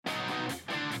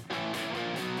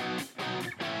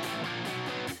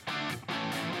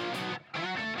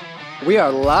We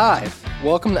are live.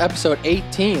 Welcome to episode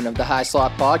 18 of the High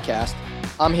Slot Podcast.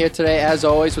 I'm here today, as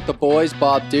always, with the boys,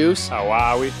 Bob Deuce. How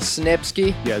are we?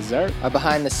 Snipsky. Yes, sir. Our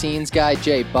behind-the-scenes guy,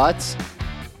 Jay Butts.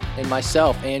 And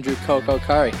myself, Andrew Coco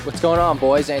Curry. What's going on,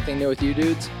 boys? Anything new with you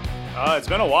dudes? It's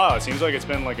been a while. It seems like it's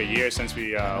been like a year since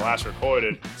we last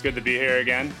recorded. It's good to be here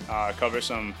again. Cover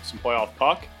some playoff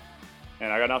puck.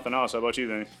 And I got nothing else. How about you,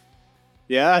 Vinny?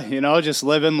 Yeah, just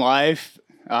living life.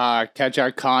 Catch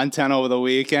our content over the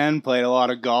weekend. Played a lot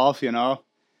of golf,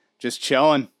 just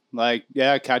chilling.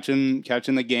 Catching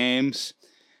the games.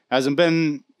 Hasn't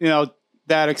been,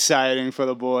 that exciting for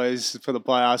the boys for the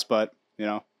playoffs, but,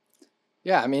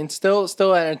 Yeah, I mean, still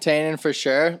entertaining for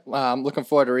sure. Looking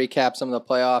forward to recap some of the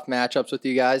playoff matchups with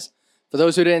you guys. For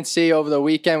those who didn't see, over the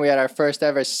weekend, we had our first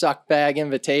ever Suck Bag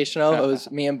Invitational. It was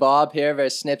me and Bob here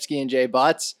versus Snipsky and Jay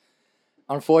Butts.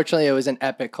 Unfortunately, it was an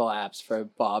epic collapse for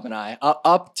Bob and I.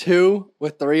 Up 2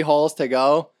 with 3 holes to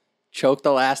go. Choked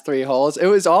the last 3 holes. It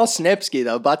was all Snipsky,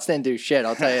 though. Butts didn't do shit,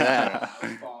 I'll tell you that.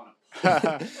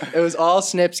 It was all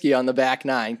Snipsky on the back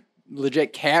 9.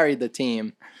 Legit carried the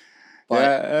team.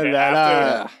 But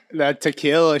that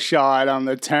tequila shot on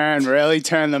the turn really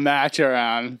turned the match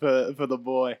around for the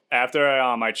boy. After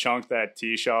I chunked that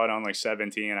tee shot on like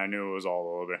 17, I knew it was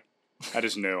all over. I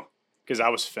just knew. Because I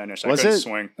was finished. I couldn't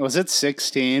swing. Was it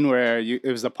 16 where it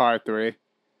was the par 3?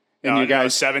 And you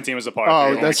guys, 17 was the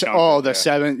par 3. The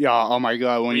 7. Yeah. Oh my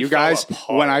God.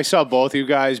 When I saw both you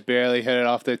guys barely hit it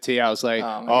off the tee, I was like,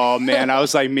 oh man. I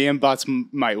was like, me and Butts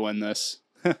might win this.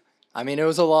 I mean, it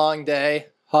was a long day.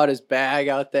 Hot as bag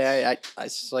out there. I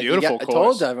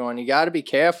told everyone, you got to be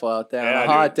careful out there on a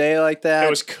hot day like that. It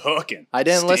was cooking. I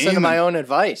didn't listen to my own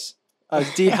advice. I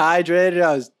was dehydrated.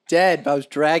 I was dead, but I was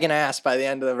dragging ass by the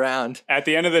end of the round. At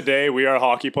the end of the day, we are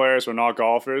hockey players. We're not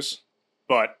golfers.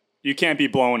 But you can't be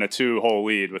blowing a 2-hole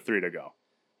lead with 3 to go.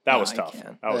 That was tough.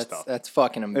 That was tough. That's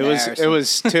fucking embarrassing. It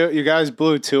was 2. You guys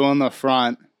blew 2 on the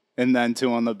front and then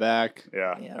 2 on the back.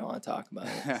 Yeah, I don't want to talk about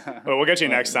it. But we'll get you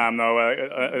next time, though.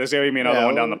 There's going to be another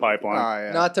one down the pipeline. Oh,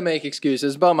 yeah. Not to make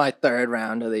excuses, but my 3rd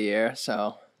round of the year,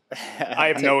 so... I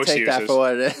have no excuses. Take that for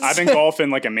what it is. I've been golfing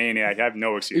like a maniac. I have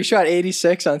no excuses. You shot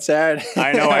 86 on Saturday.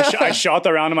 I know. I shot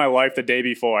the round of my life the day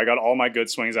before. I got all my good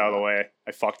swings out of the way.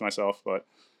 I fucked myself, but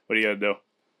what are you going to do?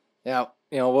 Yeah,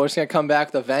 we're just going to come back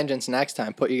with a vengeance next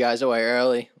time. Put you guys away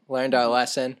early. Learned our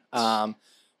lesson. For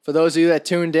those of you that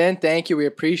tuned in, thank you. We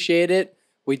appreciate it.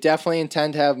 We definitely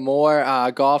intend to have more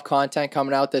golf content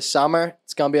coming out this summer.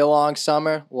 It's going to be a long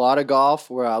summer. A lot of golf.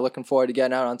 We're looking forward to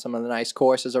getting out on some of the nice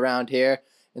courses around here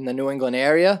in the New England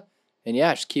area. And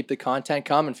yeah, just keep the content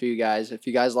coming for you guys. If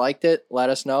you guys liked it, let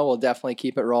us know. We'll definitely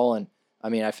keep it rolling. I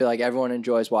mean, I feel like everyone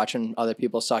enjoys watching other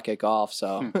people suck at golf,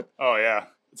 so. Oh, yeah.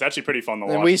 It's actually pretty fun to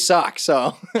watch. And we suck,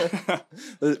 so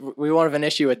we won't have an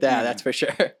issue with that, that's for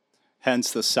sure.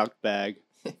 Hence the suck bag.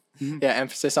 Yeah,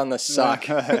 emphasis on the suck.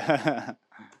 Oh,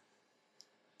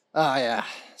 yeah.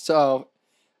 So,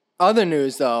 other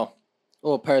news, though, a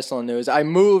little personal news. I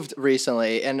moved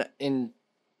recently, and in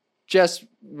just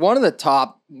one of the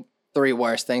top 3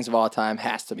 worst things of all time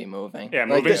has to be moving. Yeah,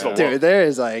 moving's the worst. Dude,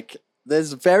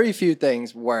 there's very few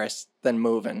things worse than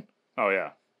moving. Oh,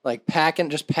 yeah. Like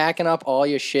packing up all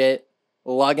your shit,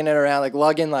 lugging it around, like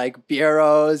lugging like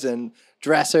bureaus and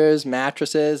dressers,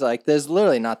 mattresses. Like there's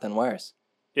literally nothing worse.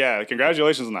 Yeah,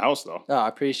 congratulations on the house, though. Oh, I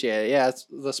appreciate it. Yeah,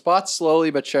 the spot's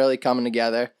slowly but surely coming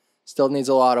together. Still needs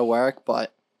a lot of work,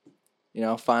 but,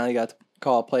 finally got to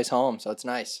call a place home, so it's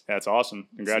nice. Yeah, it's awesome.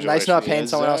 Congratulations. It's nice not paying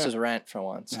someone else's rent for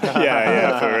once.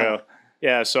 Yeah, for real.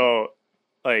 Yeah, so,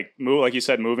 like you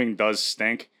said, moving does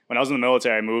stink. When I was in the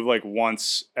military, I moved like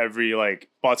once every,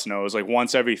 Butts knows, like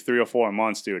once every 3 or 4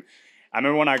 months, dude. I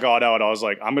remember when I got out, I was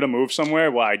like, I'm going to move somewhere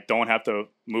where I don't have to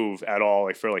move at all,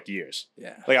 for years.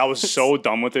 Yeah. Like, I was so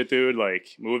done with it, dude. Like,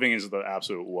 moving is the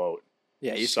absolute woat.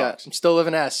 Yeah, I'm still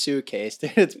living out of a suitcase,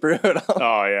 dude. It's brutal.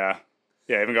 Oh, yeah.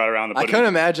 Yeah, I even got around to I couldn't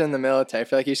imagine in the military. I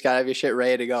feel like you just got to have your shit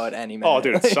ready to go at any minute. Oh,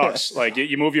 dude, it sucks. Like,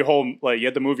 you move your whole, you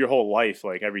have to move your whole life,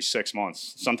 every 6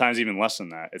 months. Sometimes even less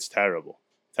than that. It's terrible.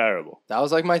 Terrible. That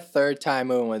was my 3rd time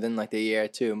moving within the year or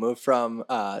 2.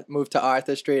 Moved to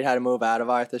Arthur Street, had to move out of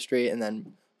Arthur Street, and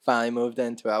then finally moved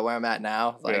into where I'm at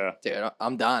now. Dude,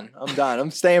 I'm done.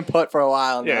 I'm staying put for a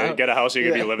while now. Yeah, get a house, you're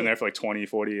going to be living there for 20,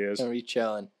 40 years. Gonna be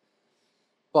chilling.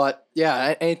 But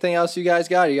yeah, anything else you guys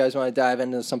got? Or you guys want to dive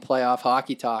into some playoff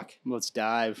hockey talk? Let's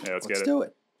dive. Yeah, let's do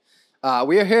it.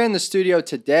 We are here in the studio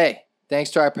today, thanks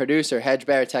to our producer,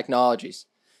 Hedgebetter Technologies.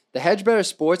 The Hedgebetter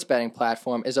sports betting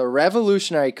platform is a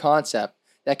revolutionary concept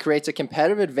that creates a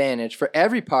competitive advantage for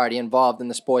every party involved in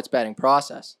the sports betting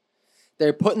process.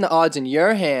 They're putting the odds in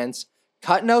your hands,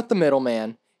 cutting out the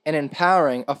middleman, and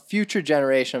empowering a future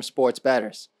generation of sports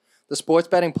bettors. The sports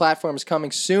betting platform is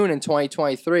coming soon in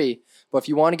 2023, but if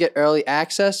you want to get early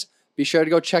access, be sure to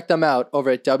go check them out over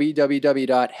at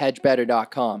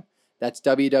www.hedgebetter.com. That's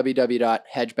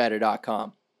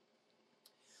www.hedgebetter.com.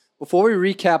 Before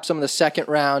we recap some of the second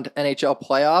round NHL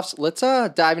playoffs, let's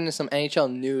dive into some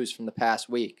NHL news from the past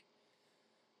week.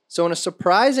 So in a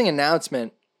surprising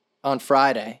announcement on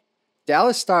Friday,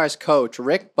 Dallas Stars coach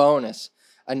Rick Bowness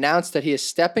announced that he is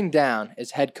stepping down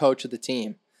as head coach of the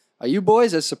team. Are you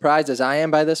boys as surprised as I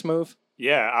am by this move?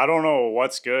 Yeah, I don't know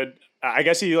what's good. I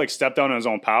guess he stepped down on his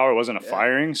own power. It wasn't a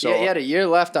firing. So yeah, he had a year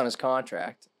left on his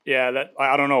contract. Yeah,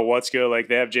 I don't know what's good.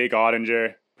 They have Jake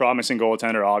Ottinger, promising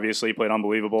goaltender, obviously, played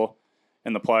unbelievable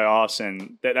in the playoffs.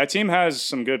 And that team has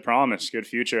some good promise, good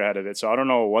future ahead of it. So I don't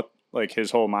know what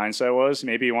his whole mindset was.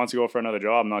 Maybe he wants to go for another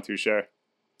job. I'm not too sure.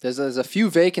 There's a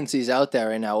few vacancies out there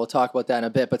right now. We'll talk about that in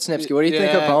a bit. But Snipsky, what do you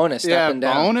think of Bowness stepping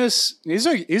down? Bowness, he's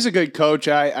a good coach.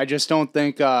 I just don't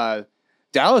think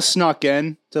Dallas snuck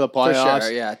in to the playoffs. For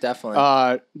sure, yeah,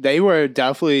 definitely. They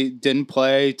didn't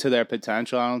play to their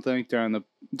potential, I don't think, during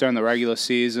the regular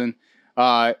season.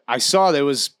 I saw there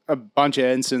was a bunch of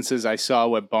instances I saw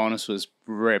where Bowness was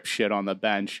rip shit on the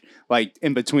bench,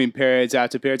 in between periods,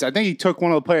 after periods. I think he took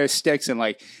one of the players' sticks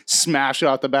and smashed it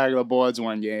off the back of the boards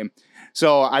one game.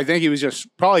 So I think he was just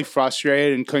probably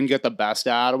frustrated and couldn't get the best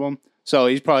out of him. So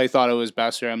he probably thought it was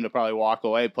best for him to probably walk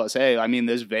away. Plus, hey,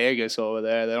 there's Vegas over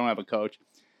there. They don't have a coach,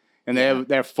 and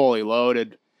they're fully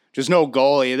loaded. Just no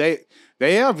goalie.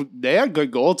 They have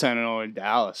good goaltending over in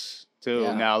Dallas too.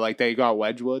 Yeah. Now, they got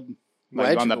Wedgwood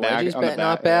on the back. Wedgwood's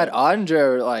not bad.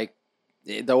 Ottinger,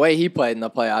 the way he played in the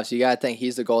playoffs, you gotta think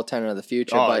he's the goaltender of the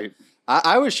future. But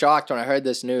I was shocked when I heard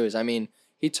this news.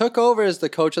 He took over as the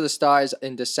coach of the Stars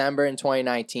in December in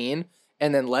 2019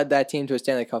 and then led that team to a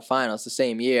Stanley Cup Finals the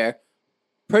same year.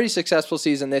 Pretty successful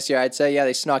season this year, I'd say. Yeah,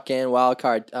 they snuck in wild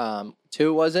card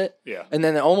 2, was it? Yeah. And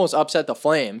then they almost upset the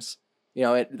Flames.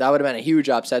 That would have been a huge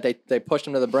upset. They pushed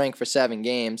them to the brink for 7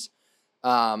 games.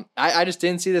 I just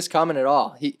didn't see this coming at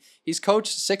all. He's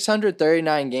coached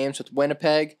 639 games with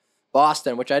Winnipeg,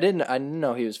 Boston, which I didn't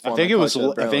know he was. I think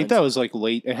that was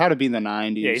late. It had to be in the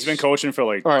 90s. Yeah, he's been coaching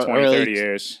for 30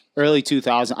 years. Early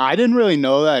 2000. I didn't really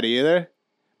know that either,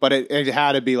 but it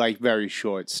had to be very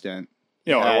short stint.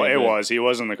 It was. He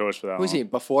wasn't the coach for that. Who was he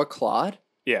before Claude?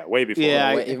 Yeah, way before. Yeah,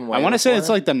 I want to say it's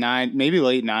maybe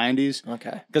late 90s.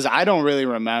 Okay. Because I don't really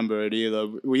remember it either.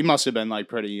 We must have been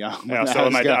pretty young. Yeah, I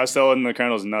was still in the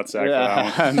Colonel's nutsack for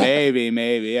that one.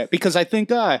 maybe. Yeah. Because I think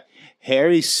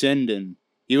Harry Sinden,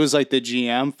 he was the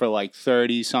GM for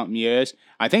 30-something years.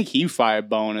 I think he fired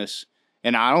Bowness.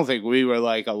 And I don't think we were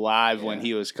alive when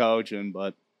he was coaching,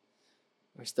 but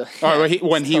we're still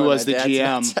when he was the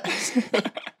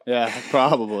GM. Yeah,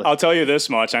 probably. I'll tell you this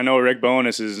much: I know Rick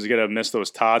Bowness is gonna miss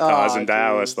those tatas in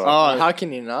Dallas. Though. Oh, how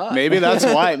can you not? Maybe that's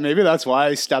why. Maybe that's why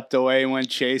I stepped away and went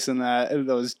chasing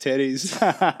those titties.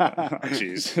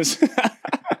 Jesus.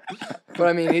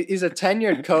 But he's a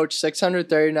tenured coach,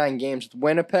 639 games with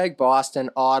Winnipeg, Boston,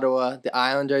 Ottawa, the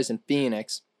Islanders, and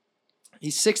Phoenix.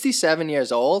 He's 67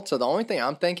 years old, so the only thing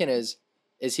I'm thinking is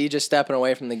he just stepping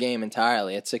away from the game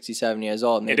entirely at 67 years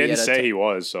old? Maybe it didn't say he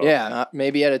was. So. Yeah,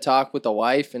 maybe he had a talk with the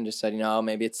wife and just said,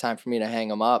 maybe it's time for me to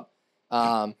hang him up.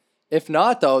 If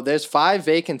not, though, there's 5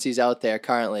 vacancies out there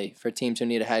currently for teams who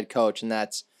need a head coach, and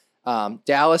that's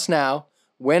Dallas now,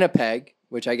 Winnipeg,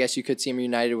 which I guess you could see him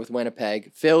united with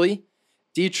Winnipeg, Philly,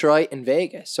 Detroit, and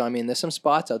Vegas. So, there's some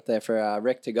spots out there for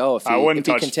Rick to go if he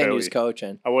continues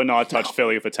coaching. I would not touch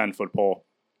Philly with a 10-foot pole.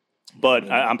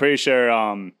 But I'm pretty sure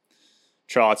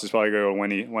Trotz is probably going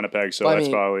to go Winnipeg, so that's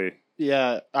probably...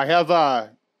 Yeah, I have...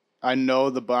 I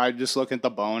know I just looking at the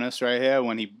bonus right here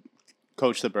when he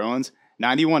coached the Bruins.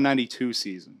 91-92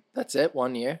 season. That's it,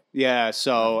 1 year? Yeah,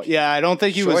 so, I don't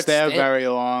think he was there very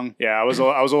long. Yeah, I was a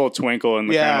little twinkle in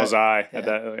the Colonel's eye. Yeah. At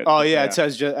that, it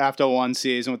says just after 1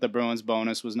 season with the Bruins,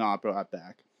 Bowness was not brought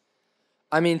back.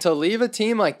 To leave a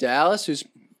team like Dallas, who's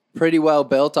pretty well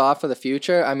built off for the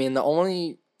future, the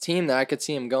only team that I could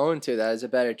see him going to that has a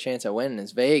better chance of winning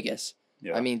is Vegas.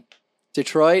 Yeah.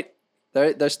 Detroit,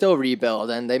 they're still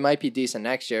rebuilding. They might be decent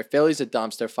next year. Philly's a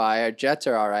dumpster fire. Jets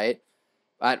are all right.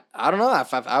 I don't know.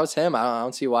 If I was him, I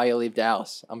don't see why you leave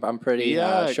Dallas. I'm pretty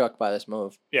shook by this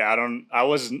move. Yeah, I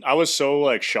was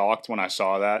so shocked when I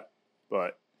saw that,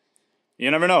 but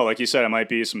you never know. Like you said, it might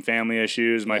be some family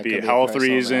issues, might be health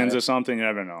reasons or something. You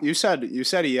never know. You said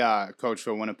he coached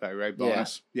for Winnipeg, right?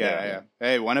 Bonus. Yeah.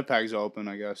 Hey, Winnipeg's open,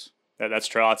 I guess. That's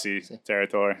Trotzy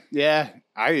territory. Yeah,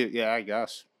 I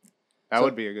guess. That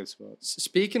would be a good spot.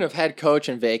 Speaking of head coach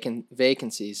and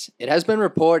vacancies, it has been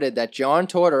reported that John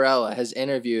Tortorella has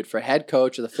interviewed for head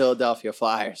coach of the Philadelphia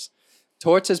Flyers.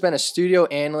 Torts has been a studio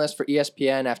analyst for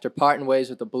ESPN after parting ways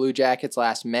with the Blue Jackets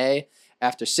last May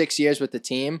after 6 years with the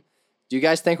team. Do you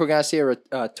guys think we're going to see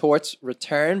a Torts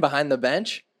return behind the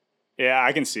bench? Yeah,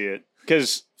 I can see it.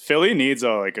 Because Philly needs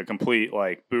a complete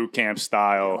boot camp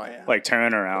style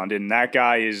turnaround, and that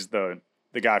guy is the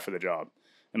guy for the job,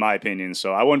 in my opinion.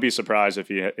 So I wouldn't be surprised if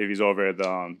he's over at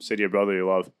the City of Brotherly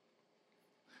Love.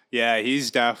 Yeah,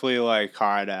 he's definitely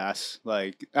hard ass.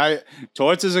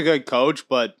 Torts is a good coach,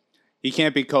 but he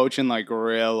can't be coaching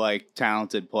real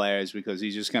talented players because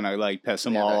he's just gonna piss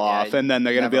them all off, and then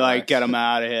they're gonna be get him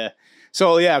out of here.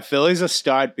 So yeah, Philly's a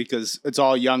start because it's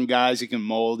all young guys he can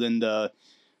mold into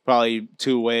probably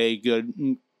two-way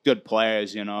good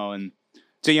players, and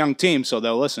it's a young team, so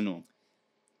they'll listen to him.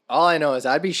 All I know is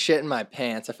I'd be shitting my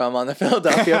pants if I'm on the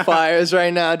Philadelphia Flyers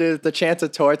right now, dude. The chance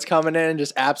of Torts coming in and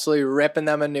just absolutely ripping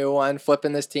them a new one,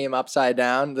 flipping this team upside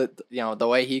down. The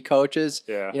way he coaches,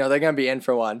 they're gonna be in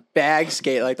for one. Bag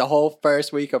skate the whole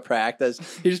first week of practice.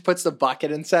 He just puts the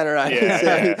bucket in center.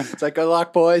 It's good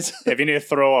luck, boys. If you need to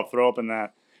throw up in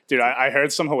that, dude. I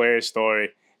heard some hilarious story,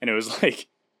 and it was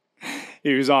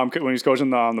he was when he was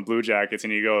coaching the Blue Jackets,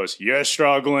 and he goes, "You're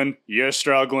struggling,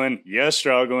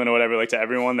 or whatever," to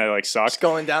everyone that sucks. Just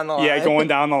going down the line. Yeah, going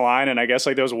down the line, and I guess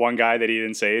there was one guy that he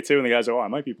didn't say it to, and the guy's like, "Oh, I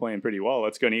might be playing pretty well.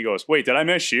 That's good." And he goes, "Wait, did I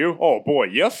miss you? Oh boy,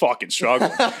 you're fucking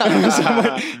struggling."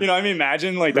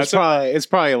 Imagine it's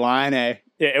probably line A.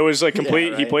 Yeah, it was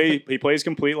complete. Yeah, right. He plays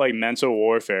complete mental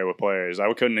warfare with players.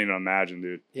 I couldn't even imagine,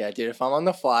 dude. Yeah, dude. If I'm on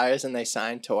the Flyers and they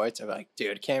sign Torts, I'm like,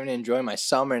 dude, can't even enjoy my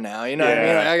summer now. You know what I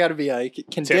mean? I got to be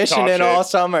conditioning all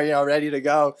summer, ready to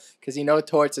go, because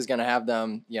Torts is gonna have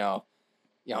them,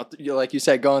 like you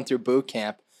said, going through boot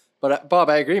camp. But Bob,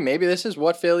 I agree. Maybe this is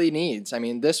what Philly needs. I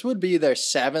mean, this would be their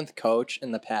 7th coach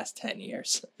in the past 10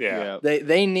 years. Yeah.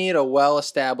 They need a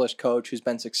well-established coach who's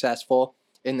been successful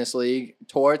in this league.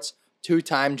 Torts,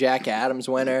 2-time Jack Adams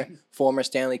winner, former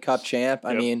Stanley Cup champ.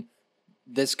 I mean,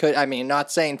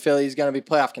 not saying Philly's going to be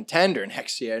playoff contender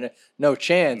next year. No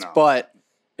chance. No. But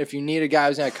if you need a guy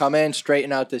who's going to come in,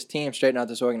 straighten out this team, straighten out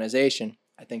this organization,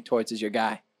 I think Torts is your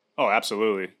guy. Oh,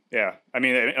 absolutely. Yeah. I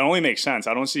mean, it only makes sense.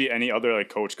 I don't see any other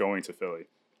coach going to Philly.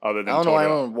 Other than I don't know why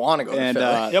anyone would want to go to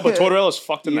Philly. Yeah, but Torella's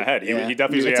fucked in the head. He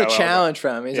definitely. It's a challenge for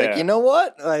him. He's like, you know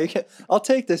what? I'll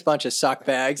take this bunch of suck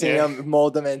bags and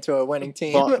mold them into a winning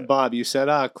team. Bob, you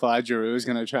said Claude Giroux is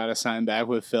going to try to sign back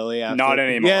with Philly. Not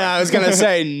anymore. Yeah, I was going to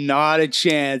say not a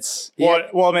chance.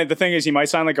 Well, man, the thing is, he might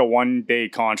sign a 1-day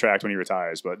contract when he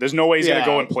retires, but there's no way he's going to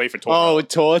go and play for Torts. Oh,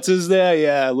 Torts is there?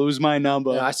 Yeah, lose my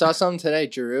number. I saw something today.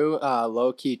 Giroux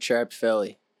low-key chirped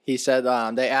Philly. He said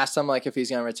they asked him if he's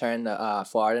going to return to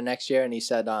Florida next year, and he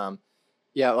said,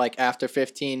 after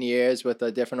 15 years with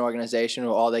a different organization,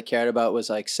 where all they cared about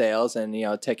was sales and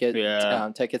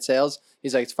ticket sales.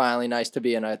 He's like, it's finally nice to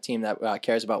be in a team that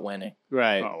cares about winning.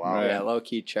 Right. Oh wow. Right. Yeah, low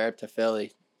key chirp to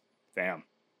Philly. Damn.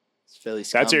 It's Philly.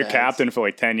 That's your captain for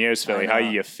 10 years, Philly. How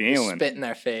you feeling? Spit in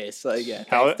their face.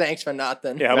 Thanks for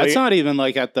nothing. Yeah, that's not even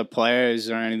at the players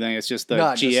or anything. It's just the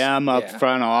GM up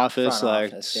front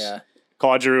office. Yeah.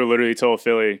 Claude Giroux literally told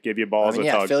Philly, give your balls a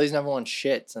tug. Philly's never won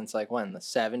shit since when? The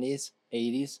 70s?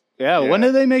 80s? Yeah, when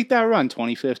did they make that run?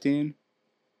 2015?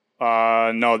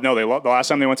 No. The last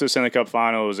time they went to the Stanley Cup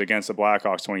final was against the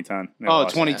Blackhawks, 2010.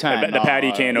 2010. The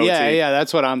Patty Kane OT. Yeah,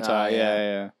 that's what I'm talking.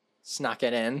 Yeah. Snuck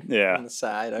it in on the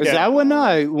side. Okay. Is that when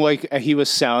he was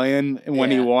selling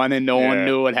when he won and no one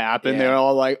knew what happened? They were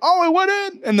all like, "Oh, it went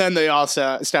in," and then they all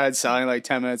started selling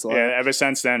 10 minutes later. Yeah, ever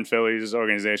since then, Philly's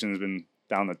organization has been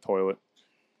down the toilet.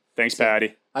 Thanks,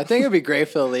 Patty. I think it'd be great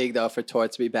for the league, though, for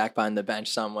Torts to be back behind the bench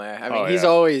somewhere. I mean,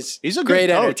 he's a great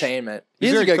entertainment.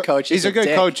 He's a good coach. He's a good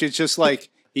coach. It's just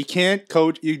he can't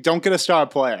coach. You don't get a star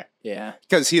player. Yeah.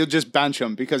 Because he'll just bench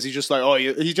him because he's just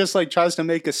he just tries to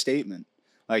make a statement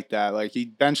like that. He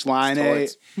benched Line.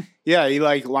 Yeah, he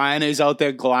Line is out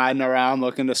there gliding around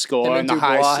looking to score. And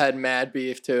Dubois had mad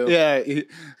beef, too. Yeah,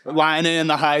 Line in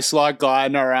the high slot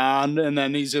gliding around, and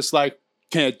then he's just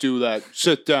can't do that.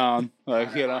 Sit down.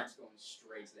 Yeah.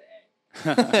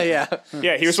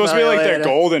 Yeah, he was supposed to be their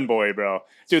golden boy, bro.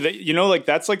 Dude,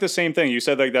 that's the same thing. You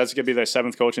said that's going to be their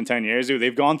 7th coach in 10 years, dude.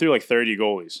 They've gone through 30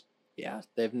 goalies. Yeah,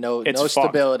 they have no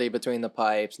stability between the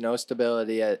pipes, no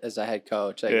stability as a head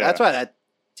coach. That's why that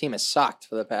team has sucked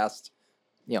for the past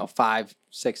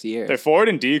 5-6 years. Their forward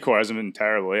and D core hasn't been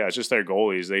terrible. Yeah, it's just their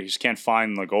goalies. They just can't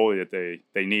find the goalie that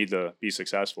they need to be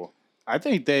successful. I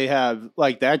think they have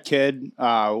like that kid.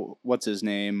 What's his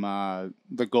name?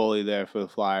 The goalie there for the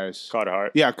Flyers. Carter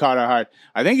Hart. Yeah, Carter Hart.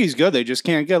 I think he's good. They just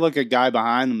can't get like a guy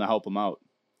behind him to help him out.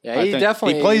 Yeah, he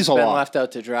definitely he plays been a lot. left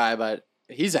out to dry, but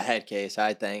he's a head case.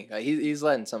 I think he's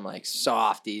letting some like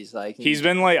softies. Like he's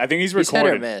been like I think he's recorded.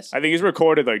 He's hit or miss. I think he's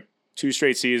recorded like 2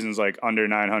 straight seasons like under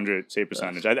 900 save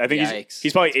percentage. I think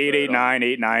he's probably 889,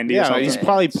 890. Yeah, or something. He's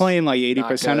probably playing like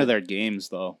 80% of their games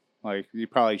though. Like you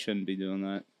probably shouldn't be doing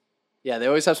that. Yeah, they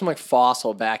always have some like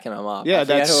fossil backing them up. Yeah,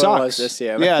 that sucks. It was this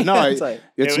year. Yeah, no,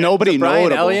 it's nobody Brian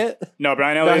notable. Elliott? No,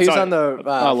 Brian Elliott. No, he's on the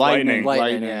Lightning.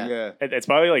 Yeah. It's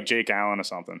probably like Jake Allen or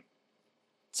something.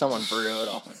 Someone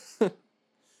brutal. All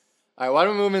right, why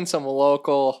don't we move in some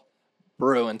local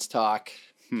Bruins talk?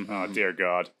 Oh, dear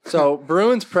God. So,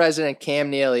 Bruins president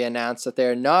Cam Neely announced that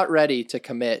they're not ready to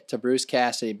commit to Bruce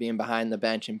Cassidy being behind the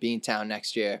bench in Beantown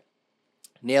next year.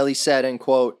 Neely said, in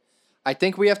quote, I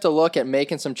think we have to look at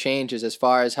making some changes as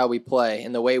far as how we play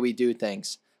and the way we do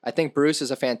things. I think Bruce is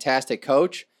a fantastic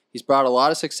coach. He's brought a lot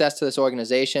of success to this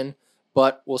organization,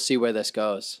 but we'll see where this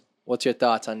goes. What's your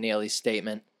thoughts on Neely's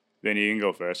statement? Then you can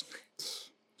go first.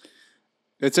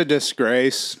 It's a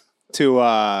disgrace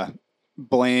to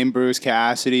blame Bruce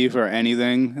Cassidy for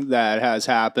anything that has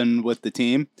happened with the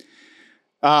team.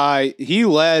 He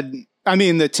led,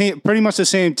 the team, pretty much the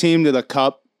same team to the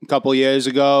Cup a couple years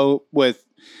ago with,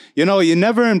 you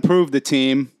never improve the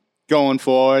team going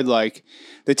forward. Like,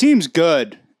 the team's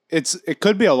good. It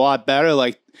could be a lot better.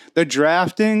 Like, the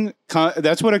drafting,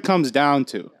 that's what it comes down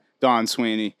to, Don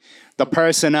Sweeney. The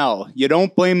personnel. You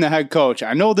don't blame the head coach.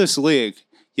 I know this league.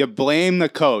 You blame the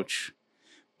coach.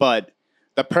 But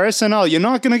the personnel, you're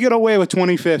not going to get away with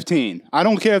 2015. I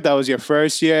don't care if that was your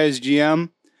first year as GM.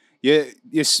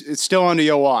 It's still under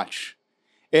your watch.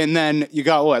 And then you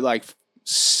got,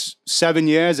 7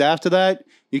 years after that?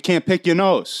 You can't pick your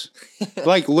nose.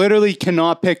 Like, literally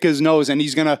cannot pick his nose. And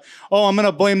he's going to, I'm going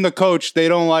to blame the coach. They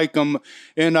don't like him.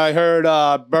 And I heard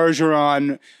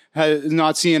Bergeron has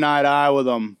not seeing eye to eye with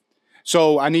him.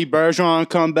 So I need Bergeron to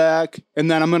come back. And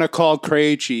then I'm going to call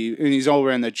Krejci. And he's over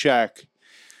in the check.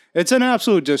 It's an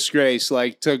absolute disgrace,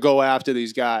 to go after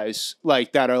these guys,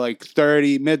 that are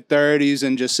 30, mid-30s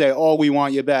and just say, we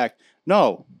want you back.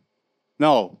 No,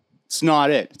 it's not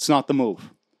it. It's not the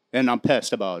move. And I'm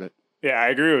pissed about it. Yeah, I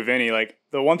agree with Vinny.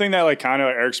 The one thing that kind of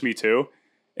irks me too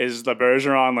is the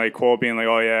Bergeron quote being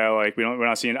we're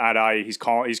not seeing eye to eye. He's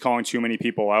calling too many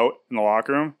people out in the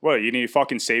locker room. What, you need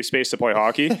fucking safe space to play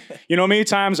hockey? You know how many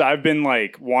times I've been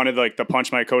wanted to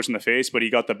punch my coach in the face, but he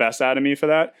got the best out of me for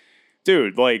that?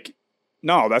 Dude,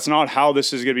 no, that's not how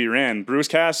this is gonna be ran. Bruce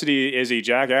Cassidy is a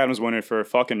Jack Adams winner for a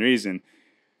fucking reason.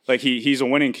 He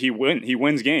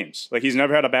wins games. He's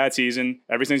never had a bad season.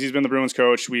 Ever since he's been the Bruins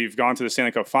coach, we've gone to the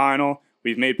Stanley Cup final.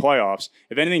 We've made playoffs.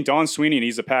 If anything, Don Sweeney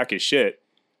needs to pack his shit.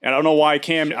 And I don't know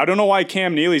why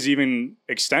Cam Neely's even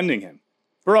extending him.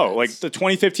 Bro, the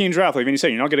 2015 draft, like Vinny said,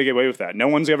 you're not gonna get away with that. No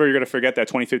one's ever gonna forget that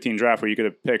 2015 draft where you could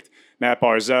have picked Matt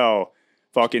Barzal,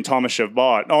 fucking Thomas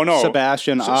Chabot. Oh no.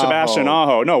 Sebastian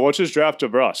Aho. No, what's his draft to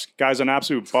Brusque? Guy's an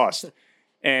absolute bust.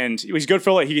 And he's good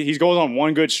for he goes on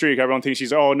one good streak. Everyone thinks he's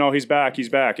back,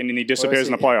 and then he disappears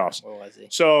in the playoffs. Where was he?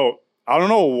 So I don't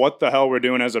know what the hell we're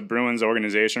doing as a Bruins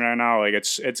organization right now.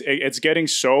 It's getting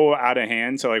so out of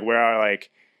hand to where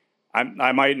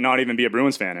I might not even be a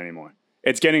Bruins fan anymore.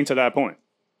 It's getting to that point.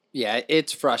 Yeah,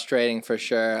 it's frustrating for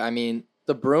sure.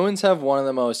 The Bruins have one of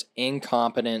the most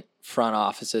incompetent front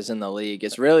offices in the league.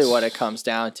 It's really what it comes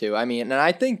down to. And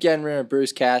I think getting rid of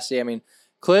Bruce Cassidy,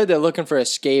 clearly they're looking for a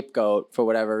scapegoat for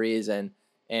whatever reason,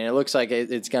 and it looks like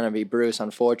it's going to be Bruce,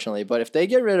 unfortunately. But if they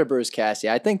get rid of Bruce Cassidy,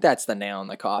 I think that's the nail in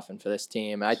the coffin for this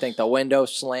team. I think the window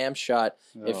slams shut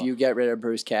if you get rid of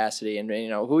Bruce Cassidy. And,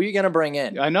 who are you going to bring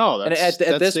in? I know. At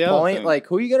this point,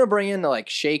 who are you going to bring in to,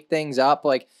 shake things up?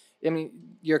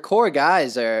 Your core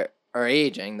guys are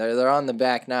aging. They're on the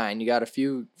back nine. You got a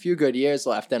few good years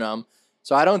left in them.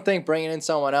 So I don't think bringing in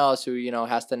someone else who,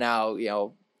 has to now,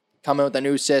 come in with a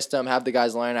new system, have the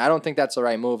guys learn. I don't think that's the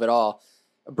right move at all.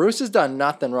 Bruce has done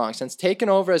nothing wrong. Since taking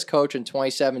over as coach in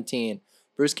 2017,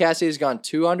 Bruce Cassidy has gone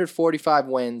 245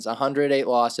 wins, 108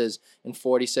 losses, and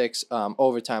 46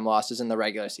 overtime losses in the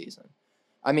regular season.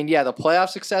 The playoff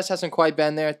success hasn't quite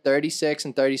been there, 36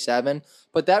 and 37,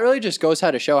 but that really just goes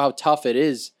how to show how tough it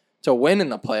is to win in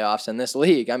the playoffs in this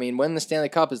league. Winning the Stanley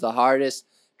Cup is the hardest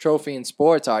trophy in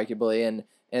sports, arguably, and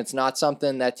it's not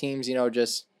something that teams,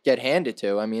 just get handed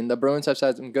to. The Bruins have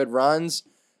had some good runs,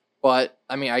 but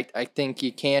I think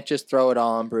you can't just throw it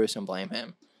all on Bruce and blame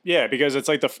him. Yeah, because it's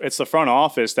it's the front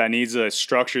office that needs to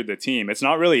structure the team. It's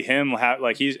not really him.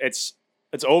 It's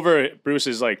over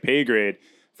Bruce's pay grade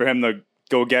for him to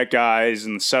go get guys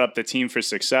and set up the team for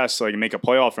success, so like make a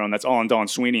playoff run. That's all on Don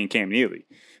Sweeney and Cam Neely.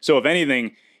 So if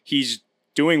anything, he's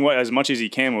doing as much as he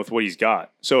can with what he's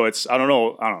got. So it's I don't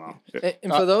know.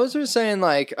 And for those who are saying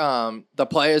like the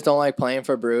players don't like playing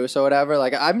for Bruce or whatever,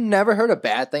 like I've never heard a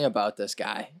bad thing about this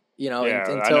guy.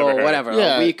 Until whatever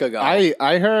a week ago.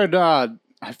 I heard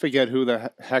I forget who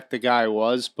the heck the guy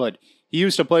was, but he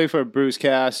used to play for Bruce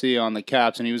Cassidy on the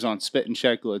Caps, and he was on Spit and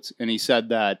Chicklets, and he said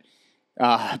that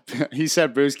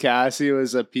Bruce Cassidy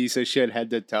was a piece of shit head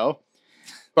to toe.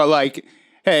 But like,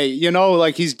 hey,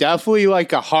 like he's definitely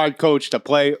like a hard coach to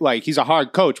play. Like he's a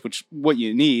hard coach, which what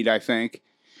you need, I think.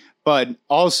 But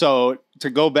also to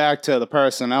go back to the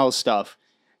personnel stuff,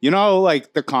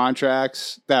 like the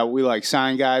contracts that we like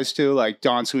sign guys to, like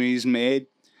Don Sweeney's made.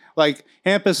 Like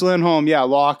Hampus Lindholm, yeah,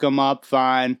 lock him up,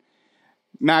 fine.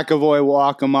 McAvoy,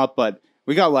 lock him up, but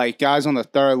we got like guys on the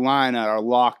third line that are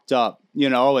locked up.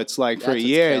 It's like for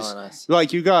years.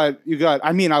 Like you got.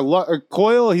 I mean, I love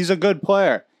Coyle. He's a good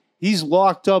player. He's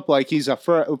locked up like he's a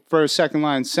first, second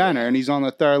line center, and he's on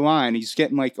the third line. He's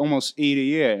getting like almost 8 a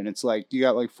year, and it's like you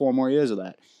got like 4 more years of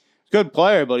that. Good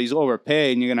player, but he's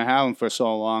overpaid, and you're gonna have him for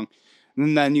so long.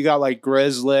 And then you got like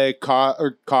Grizzly,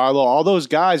 Carlo. All those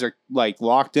guys are like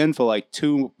locked in for like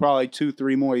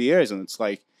 2-3 more years, and it's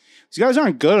like these guys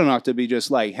aren't good enough to be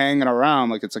just like hanging around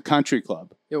like it's a country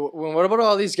club. Yeah, what about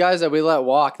all these guys that we let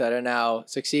walk that are now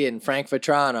succeeding? Frank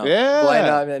Vetrano,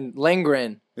 and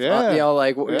Lindgren.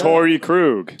 Torrey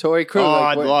Krug. Torrey Krug. Oh,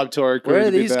 I'd love Torrey Krug. Where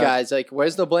are these guys? Like,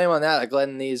 where's the blame on that? Like,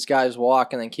 letting these guys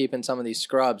walk and then keeping some of these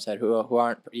scrubs who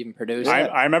aren't even producing.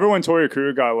 I remember when Torrey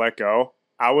Krug got let go.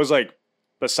 I was like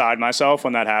beside myself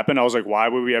when that happened. I was like, why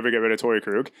would we ever get rid of Torrey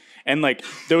Krug? And like,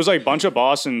 there was like a bunch of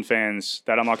Boston fans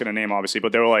that I'm not going to name, obviously,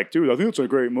 but they were like, dude, I think it's a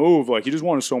great move. Like, he just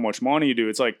wanted so much money, dude.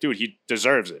 It's like, dude, he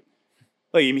deserves it.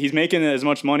 Like, he's making as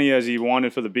much money as he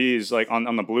wanted for the Bees, like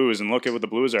on the Blues, and look at what the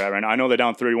Blues are at right now. I know they're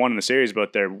down 3-1 in the series,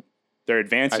 but they're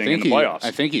advancing in the playoffs.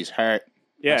 I think he's hurt.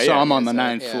 Yeah, I saw him on the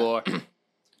ninth floor.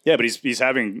 Yeah, but he's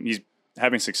having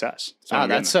success. So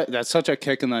that's such a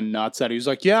kick in the nuts that he was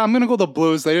like, yeah, I'm gonna go to the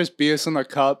Blues. They just beat us in the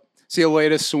cup. See you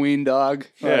later, Sween dog.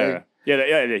 Yeah.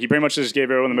 He pretty much just gave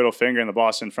everyone the middle finger in the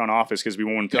Boston front office because we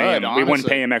wouldn't pay him. We wouldn't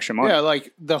pay him extra money. Yeah,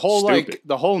 like the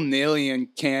whole Neely and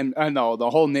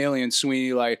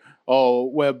Sweeney, like, oh,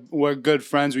 we're good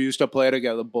friends. We used to play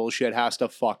together. Bullshit has to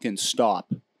fucking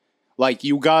stop. Like,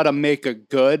 you gotta make a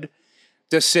good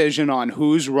decision on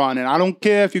who's running. I don't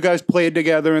care if you guys played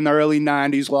together in the early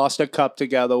 90s, lost a cup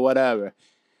together, whatever.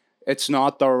 It's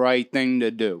not the right thing to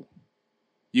do.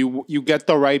 You get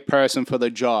the right person for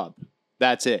the job.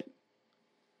 That's it.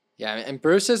 Yeah, and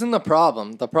Bruce isn't the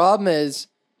problem. The problem is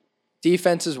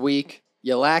defense is weak.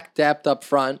 You lack depth up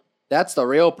front. That's the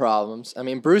real problems. I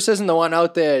mean, Bruce isn't the one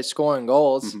out there scoring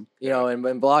goals,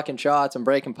 and blocking shots and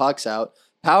breaking pucks out.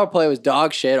 Power play was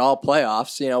dog shit all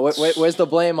playoffs. Where's the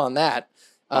blame on that?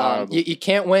 You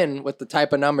can't win with the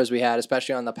type of numbers we had,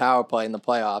 especially on the power play in the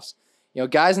playoffs.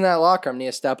 Guys in that locker room need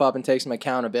to step up and take some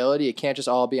accountability. It can't just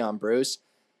all be on Bruce.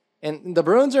 And the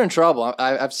Bruins are in trouble.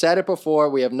 I've said it before.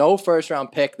 We have no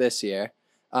first-round pick this year.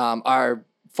 Our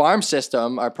farm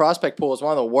system, our prospect pool is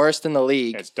one of the worst in the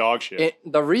league. It's dog shit.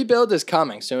 The rebuild is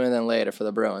coming sooner than later for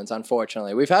the Bruins,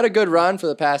 unfortunately. We've had a good run for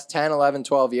the past 10, 11,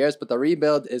 12 years, but the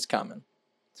rebuild is coming.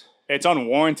 It's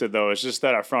unwarranted, though. It's just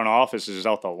that our front office is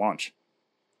out to lunch.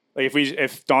 Like,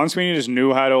 if Don Sweeney just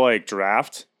knew how to, like,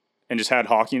 draft and just had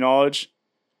hockey knowledge,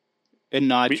 and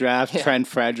not draft Trent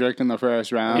Frederick in the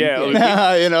first round. Yeah.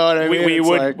 You know what I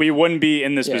mean? We wouldn't be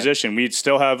in this position. We'd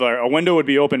still have a window would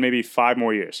be open maybe 5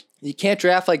 more years. You can't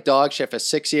draft like dog shit for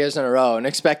 6 years in a row and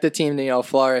expect the team to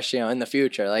flourish in the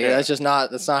future. Like that's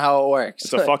not how it works.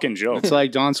 It's a fucking joke. It's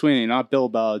like Don Sweeney, not Bill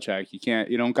Belichick.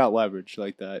 You don't got leverage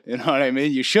like that. You know what I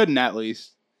mean? You shouldn't, at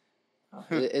least.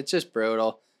 It's just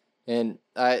brutal. And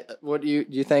what do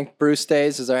you think? Bruce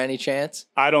stays? Is there any chance?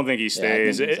 I don't think he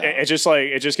stays. It's just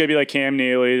gonna be like Cam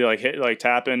Neely, like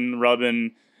tapping,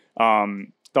 rubbing,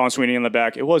 Don Sweeney in the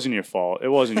back. It wasn't your fault. It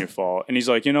wasn't your fault. And he's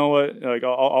like, you know what? Like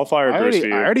I'll fire Bruce for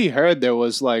you. I already heard there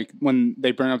was like when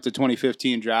they bring up the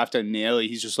 2015 draft at Neely,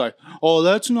 he's just like, oh,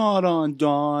 that's not on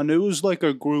Don. It was like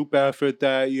a group effort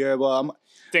that year. Well,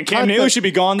 then Cam Neely should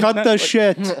be gone. Cut the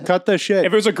shit. Cut the shit.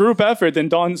 If it was a group effort, then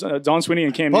Don Sweeney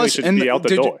and Cam Neely should be out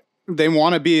the door. They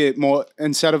want to be more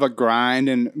instead of a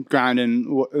grinding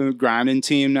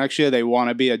team next year. They want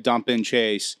to be a dump and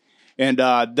chase, and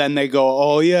then they go,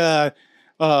 "Oh yeah,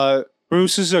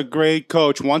 Bruce is a great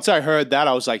coach." Once I heard that,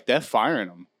 I was like, "They're firing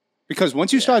him," because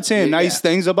once you start saying nice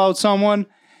things about someone,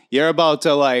 you're about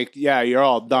to you're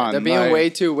all done. They're being way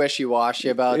too wishy-washy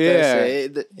about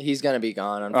this. He's going to be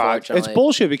gone, unfortunately. It's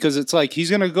bullshit because it's like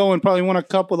he's going to go and probably win a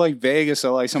cup with like Vegas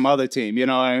or like some other team. You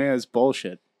know what I mean? It's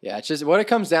bullshit. Yeah, it's just what it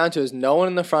comes down to is no one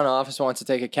in the front office wants to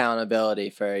take accountability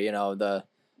for,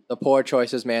 the poor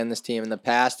choices made in this team in the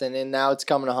past, and now it's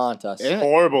coming to haunt us. Yeah.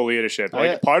 Horrible leadership.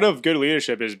 Like part of good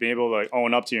leadership is being able to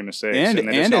own up to your mistakes, and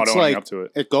they're just not owning up to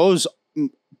it. It goes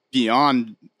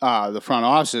beyond the front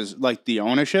offices, like the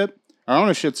ownership. Our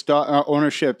ownership's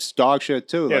dog shit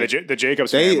too. Yeah, like, the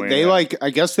Jacobs family. They I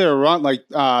guess they're run like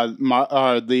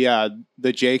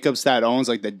the Jacobs that owns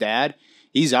like the dad.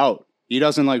 He's out. He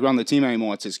doesn't like run the team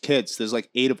anymore. It's his kids. There's like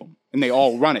 8 of them, and they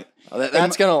all run it. Oh,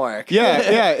 that's gonna work.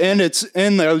 Yeah, and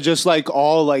they're just like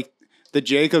all like the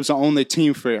Jacobs own the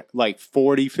team for like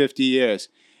 40, 50 years,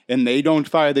 and they don't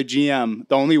fire the GM.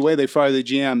 The only way they fire the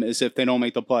GM is if they don't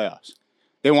make the playoffs.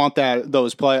 They want that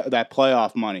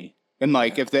playoff money, and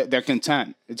like if they're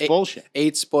content, it's bullshit.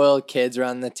 8 spoiled kids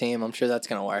run the team. I'm sure that's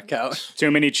gonna work out. Too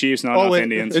many Chiefs, not enough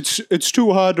Indians. It's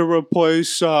too hard to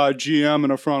replace GM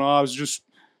in a front office. Just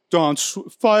don't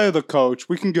fire the coach.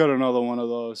 We can get another one of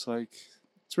those. Like,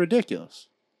 it's ridiculous.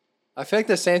 I feel like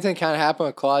the same thing kind of happened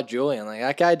with Claude Julien. Like,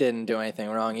 that guy didn't do anything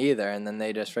wrong either, and then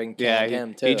they just freaking canned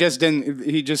him too. He just didn't.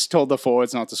 He just told the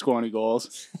forwards not to score any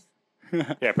goals.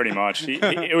 Yeah, pretty much.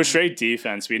 It was straight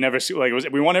defense. We never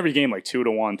we won every game like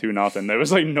 2-1, 2-0. There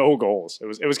was like no goals.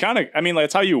 It was kind of. I mean, like,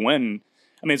 that's how you win.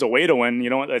 I mean, it's a way to win. You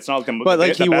know, it's not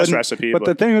the best recipe. But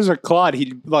the thing is, with Claude,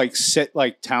 he'd like sit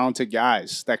like talented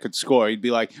guys that could score. He'd be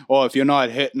like, "Oh, if you're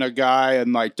not hitting a guy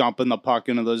and like dumping the puck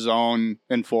into the zone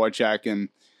and forechecking,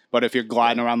 but if you're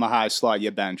gliding around the high slot,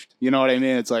 you're benched." You know what I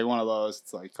mean? It's like one of those.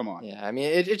 It's like, come on. Yeah, I mean,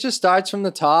 it just starts from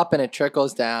the top and it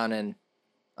trickles down. And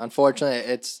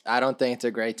unfortunately, I don't think it's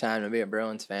a great time to be a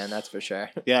Bruins fan. That's for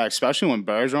sure. Yeah, especially when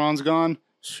Bergeron's gone.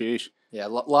 Sheesh. Yeah, a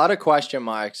lot of question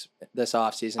marks this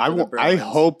offseason. I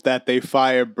hope that they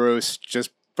fire Bruce just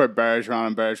for Bergeron,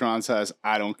 and Bergeron says,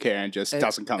 "I don't care," and just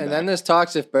doesn't come back. And then there's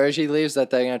talks if Bergie leaves that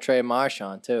they're going to trade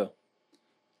Marchand too.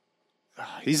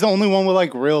 He's the only one with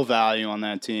like real value on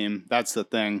that team. That's the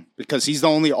thing, because he's the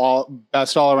only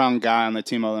best all around guy on the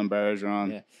team other than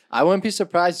Bergeron. Yeah. I wouldn't be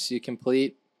surprised to see a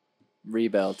complete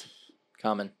rebuild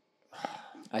coming.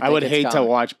 I would hate to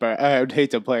watch, but I would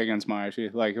hate to play against Marshy,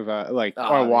 or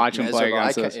watch him play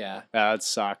against us. Yeah, that'd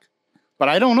suck. But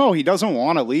I don't know. He doesn't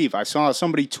want to leave. I saw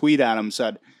somebody tweet at him,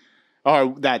 said,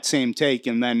 that same take,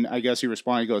 and then I guess he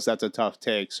responded. He goes, "That's a tough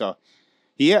take." So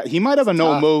he might have a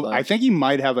no move. I think he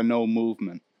might have a no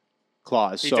movement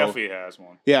clause. He definitely has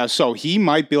one. Yeah, so he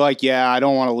might be like, "Yeah, I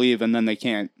don't want to leave," and then they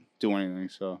can't do anything.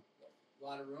 So a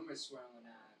lot of rumors swirling.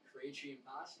 Krejci and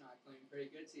Pastrnak playing pretty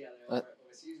good together.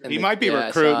 He might be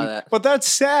recruiting, but that's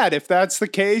sad. If that's the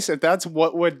case, if that's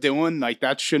what we're doing, like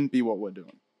that shouldn't be what we're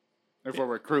doing. If we're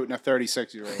recruiting a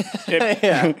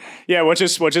 36-year-old, yeah, which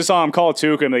is call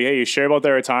Tuca and like, hey, you sure about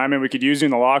their retirement? We could use you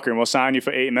in the locker room. We'll sign you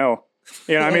for $8 million.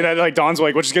 You know, what I mean, like Don's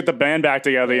like, we'll just get the band back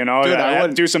together. You know,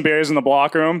 dude, do some beers in the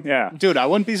block room. Yeah, dude, I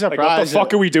wouldn't be surprised. Like, what the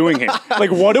fuck are we doing here? Like,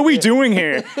 what are we doing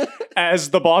here as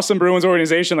the Boston Bruins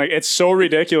organization? Like, it's so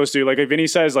ridiculous, dude. Like Vinny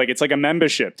says, like it's like a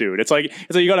membership, dude. It's like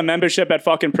you got a membership at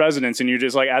fucking Presidents, and you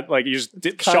just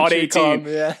shot 18.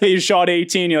 You shot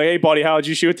 18. You're like, hey, buddy, how'd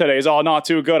you shoot today? He's all not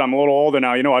too good. I'm a little older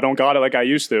now. You know, I don't got it like I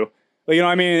used to. Like, you know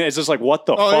what I mean? It's just like, what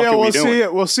the fuck are we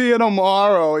doing? We'll see it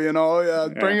tomorrow, you know?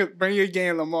 Yeah. Bring your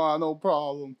game tomorrow, no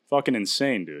problem. Fucking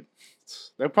insane, dude.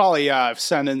 They're probably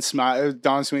sending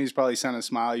Don Sweeney's probably sending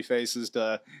smiley faces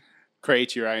to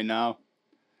Krejci right now.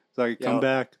 It's like, come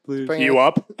back, please. You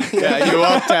up? Yeah, you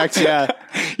up text, yeah.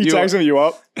 You text him, you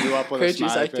up? You up with a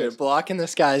smiley like, face. dude, blocking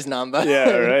this guy's number.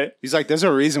 Yeah, right? He's like, there's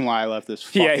a reason why I left this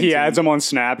fucking he team. adds him on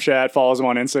Snapchat, follows him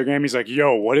on Instagram. He's like,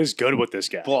 yo, what is good with this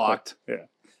guy? Blocked. Like, yeah.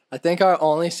 I think our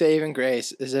only saving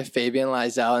grace is if Fabian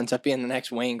Lysell ends up being the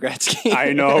next Wayne Gretzky.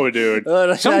 I know, dude.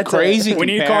 Some crazy. We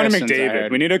need Connor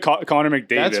McDavid. We need a Connor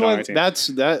McDavid. That's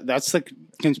the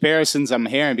comparisons I'm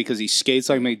hearing because he skates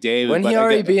like McDavid. Wouldn't he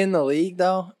already be in the league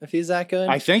though? If he's that good,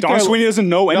 I think Don Sweeney doesn't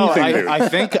know anything. Dude.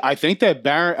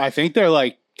 I think they're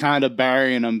like kind of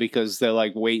burying him because they're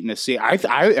like waiting to see. If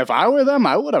I were them,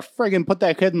 I would have friggin' put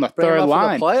that kid in the third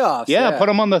line. For the playoffs. Yeah, put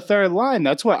him on the third line.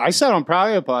 That's what I said on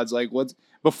Prior Pods. Like what's.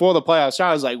 Before the playoffs started,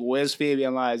 I was like, where's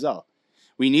Fabian Lysell?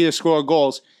 We need to score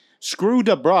goals. Screw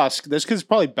DeBrusque. This kid's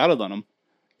probably better than him.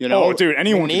 You know? Oh, dude,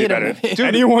 anyone can be better. Dude,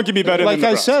 anyone can be better than DeBrusque.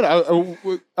 Like I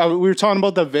said, we were talking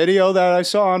about the video that I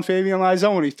saw on Fabian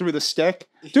Lysell when he threw the stick.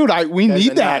 Dude, we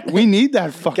need that. We need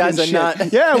that fucking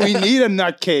shit. Yeah, we need a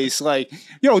nutcase. Like,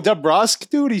 DeBrusque,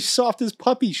 dude, he's soft as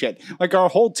puppy shit. Like our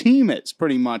whole team is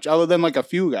pretty much, other than like a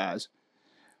few guys.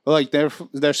 But like they're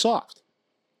soft.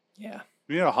 Yeah.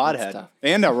 We need a hothead. tough.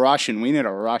 And a Russian. We need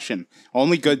a Russian.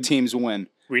 Only good teams win.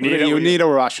 We need You need a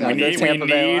Russian. Yeah, we the need Tampa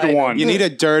Bay need Lightning. one. You need a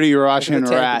dirty Look at Russian the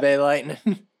Tampa rat. Bay Lightning.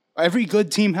 All Every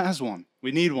good team has one.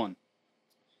 We need one.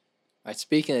 right,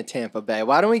 speaking of Tampa Bay,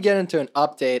 why don't we get into an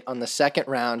update on the second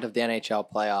round of the NHL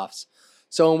playoffs?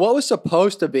 So in what was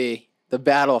supposed to be the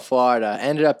Battle of Florida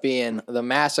ended up being the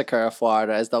Massacre of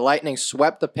Florida as the Lightning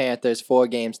swept the Panthers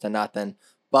 4-0.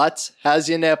 But how's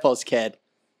your nipples, kid?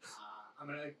 I'm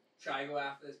gonna try to go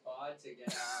after this pod to get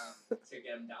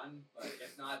them done, but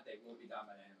if not, they will be done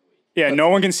by the end of the week. Yeah, no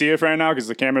one can see it right now because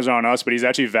the cameras are on us, but he's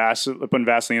actually putting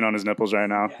Vaseline on his nipples right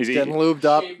now. Yeah. He's Getting lubed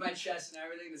up. Shave my chest and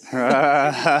everything. This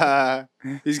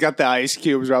is He's got the ice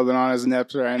cubes rubbing on his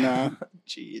nips right now.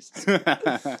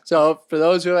 Jeez. So for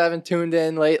those who haven't tuned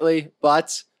in lately,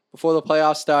 Butts, before the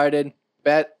playoffs started,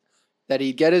 bet that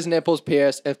he'd get his nipples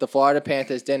pierced if the Florida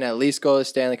Panthers didn't at least go to the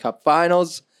Stanley Cup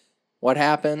Finals. What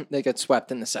happened? They got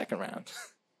swept in the second round.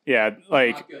 yeah,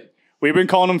 like not good. we've been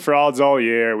calling them frauds all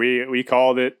year. We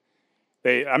called it.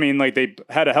 They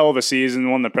had a hell of a season,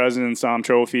 won the President's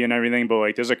Trophy and everything, but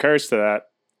like there's a curse to that.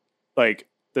 Like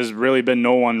there's really been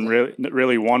no one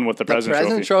really won with the The President's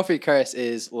President Trophy. Trophy curse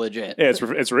is legit. Yeah,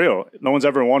 it's real. No one's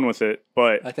ever won with it,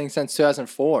 but I think since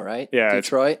 2004, right? Yeah,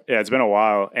 Detroit. it's been a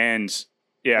while, and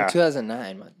yeah, Or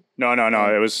 2009. Man.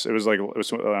 no, it was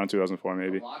around 2004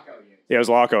 maybe. Lockout year. Yeah, it was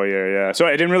lockout year. Yeah, so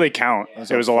it didn't really count. Yeah.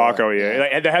 It was a lockout year. Yeah.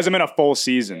 Like, there hasn't been a full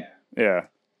season. Yeah.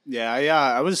 Yeah.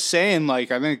 I was saying,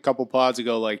 like, I think a couple pods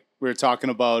ago, like, we were talking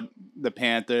about the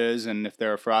Panthers and if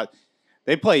they're a fraud.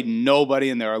 They played nobody,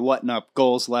 and they were letting up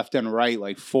goals left and right,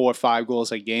 like 4 or 5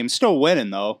 goals a game. Still winning,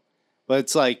 though. But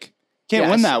it's like,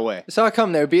 can't win that way. I saw it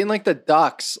come. They were beating like the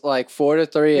Ducks like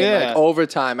 4-3 in Yeah. like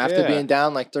overtime after Yeah. being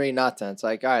down like 3-0. It's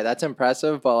like, all right, that's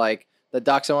impressive, but like the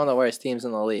Ducks are one of the worst teams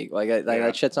in the league. Like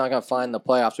that shit's not gonna fly in the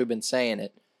playoffs. We've been saying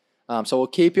it. So we'll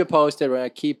keep you posted. We're gonna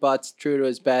keep Butts true to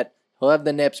his bet. He'll have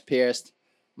the nips pierced.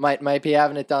 Might be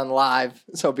having it done live.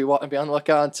 So be on the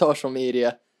lookout on social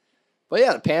media. But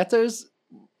yeah, the Panthers,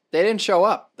 they didn't show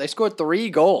up. They scored 3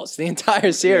 goals the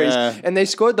entire series, Yeah. and they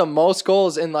scored the most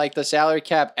goals in like the salary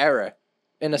cap era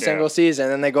in a single season.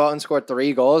 And then they go out and scored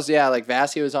 3 goals. Yeah, like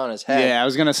Vasi was on his head. Yeah, I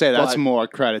was going to say that's But- more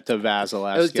credit to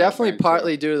Vasilevsky. It was definitely I think,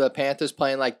 partly due to the Panthers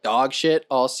playing like dog shit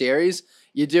all series.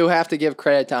 You do have to give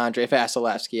credit to Andrei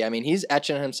Vasilevsky. I mean, he's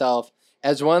etching himself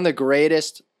as one of the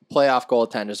greatest playoff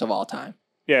goaltenders of all time.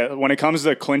 Yeah, when it comes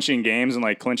to clinching games and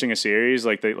like clinching a series,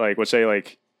 like let's say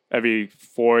like every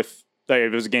fourth, like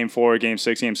if it was game 4, game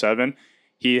 6, game 7,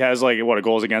 he has like a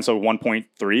goals against of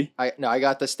 1.3. I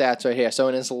got the stats right here. So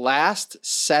in his last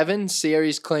 7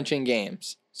 series clinching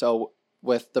games, so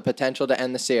with the potential to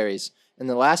end the series, in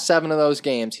the last 7 of those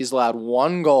games, he's allowed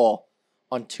 1 goal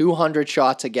on 200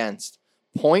 shots against,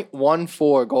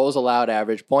 0.14 goals allowed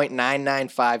average,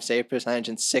 0.995 save percentage,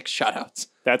 and 6 shutouts.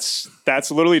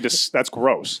 That's literally just that's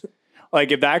gross.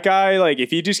 Like if that guy, like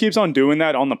if he just keeps on doing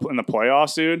that in the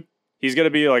playoffs, dude, he's gonna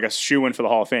be like a shoo-in for the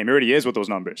Hall of Fame. He already is with those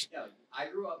numbers. Yeah, like,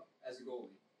 I grew up as a goalie.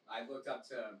 I looked up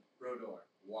to Brodeur,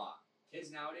 Watt.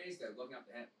 Kids nowadays, they're looking up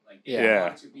to him. Like they Yeah.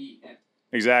 want to be him.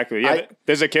 Exactly. Yeah,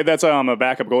 there's a kid that's a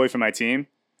backup goalie for my team,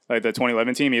 like the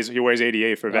 2011 team. He wears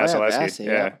 88 for Oh, yeah, Vasilevsky. Vasi,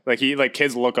 yeah. Like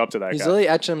kids look up to that He's guy. really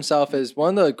etching himself as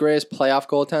one of the greatest playoff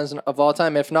goaltenders of all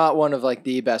time, if not one of like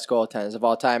the best goaltenders of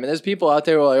all time. And there's people out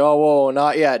there who are like, oh, whoa,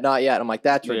 not yet. I'm like,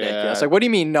 that's ridiculous. Yeah. Like, what do you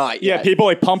mean not Yeah, yet? people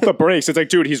like pump the brakes. It's like,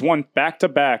 dude, he's won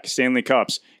back-to-back Stanley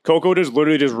Cups. Coco just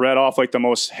literally just read off like the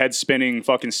most head-spinning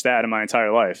fucking stat in my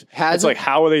entire life. It's like,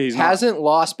 how are they? He's not. Hasn't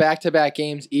lost back-to-back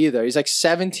games either. He's like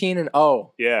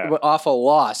 17-0 Yeah. off a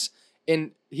loss.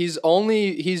 And he's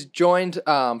joined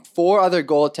 4 other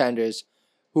goaltenders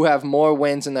who have more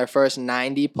wins in their first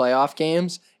 90 playoff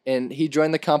games. And he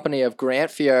joined the company of Grant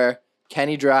Fuhr,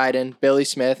 Kenny Dryden, Billy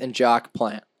Smith, and Jock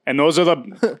Plant. And those are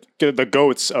the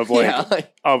goats of like Yeah,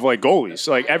 like- of like goalies.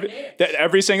 Like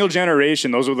every single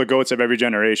generation, those are the goats of every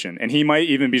generation. And he might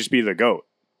even just be the goat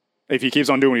if he keeps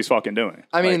on doing what he's fucking doing.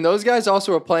 I mean, Like, those guys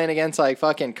also were playing against like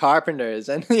fucking carpenters,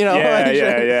 and you know, Yeah, like,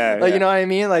 yeah, like yeah. you know what I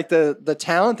mean. Like the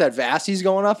talent that Vasi's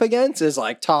going up against is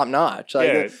like top notch.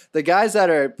 Like Yeah. the guys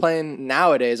that are playing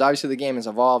nowadays, obviously the game has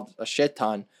evolved a shit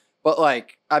ton, but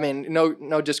like I mean, no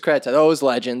discredit to those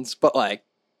legends, but like,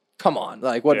 come on,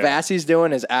 like what Yeah. Vasi's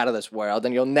doing is out of this world,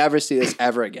 and you'll never see this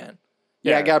ever again.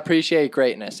 Yeah, I Yeah. gotta appreciate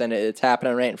greatness, and it's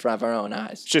happening right in front of our own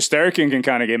eyes. Shesterkin can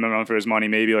kind of give him a run for his money,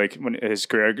 maybe like when his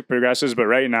career progresses. But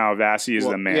right now, Vasi is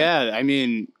the man. Yeah, I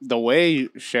mean, the way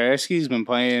Shersky's been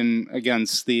playing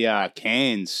against the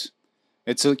Canes,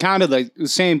 It's kind of like the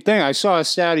same thing. I saw a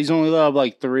stat. He's only allowed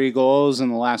like 3 goals in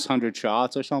the last 100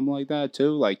 shots or something like that,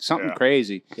 too. Like something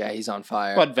crazy. Yeah, he's on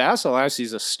fire. But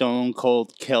Vasilevsky's a stone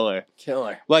cold killer.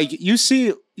 Like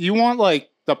you want like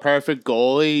the perfect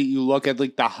goalie. You look at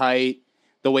like the height,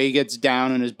 the way he gets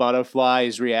down in his butterfly,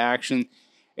 his reaction.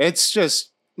 It's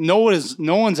just no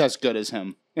one's as good as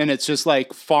him. And it's just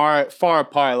like far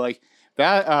apart. Like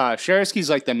that Shersky's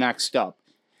like the next up.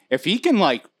 If he can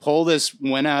like pull this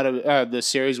win out of the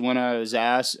series win out of his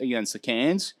ass against the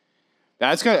Canes,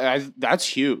 that's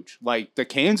huge. Like the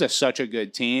Canes are such a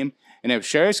good team, and if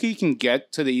Shersky can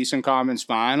get to the Eastern Conference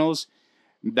Finals,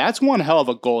 that's one hell of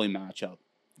a goalie matchup.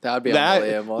 That would be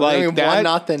unbelievable. Like I mean,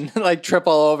 1-0, like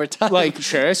triple overtime. Like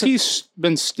Shersky's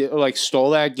been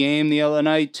stole that game the other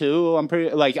night too. I'm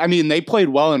pretty they played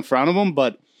well in front of him,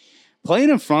 but playing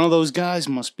in front of those guys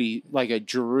must be like a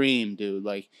dream, dude.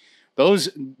 Like.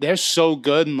 They're so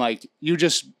good, and like you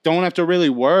just don't have to really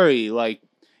worry. Like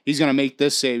he's gonna make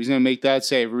this save, he's gonna make that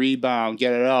save, rebound,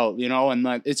 get it out, and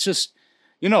like it's just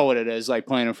what it is like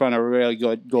playing in front of a really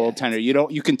good goaltender.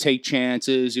 You can take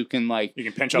chances, you can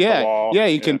pinch up the wall. Yeah,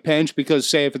 you can pinch because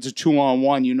say if it's a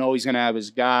 2-on-1, he's gonna have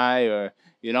his guy or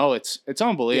it's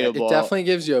unbelievable. Yeah, it definitely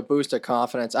gives you a boost of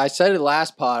confidence. I said it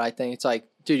last pod. I think it's like,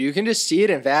 dude, you can just see it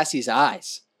in Vasi's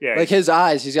eyes. Yeah, like his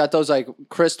eyes, he's got those like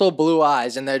crystal blue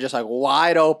eyes, and they're just like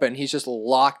wide open. He's just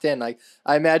locked in. Like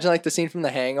I imagine like the scene from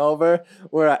The Hangover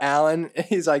where Alan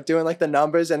he's like doing like the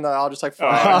numbers, and they're all just like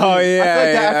flying. Oh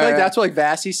yeah, I feel like that's what like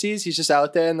Vasi sees. He's just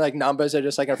out there, and like numbers are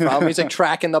just like in front of him. He's like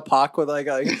tracking the puck with like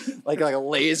a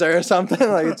laser or something.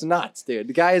 Like it's nuts, dude.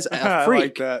 The guy is a freak.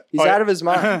 Like that. He's out of his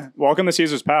mind. Welcome to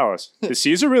Caesar's Palace. Does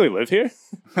Caesar really live here?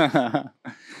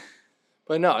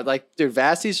 But no, like, dude,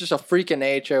 Vasi's just a freak of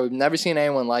nature. We've never seen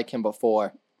anyone like him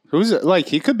before. Who's it? Like,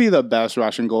 he could be the best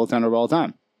Russian goaltender of all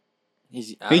time.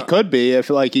 He could be if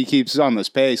like he keeps on this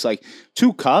pace. Like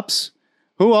 2 cups.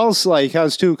 Who else like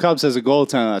has 2 cups as a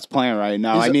goaltender that's playing right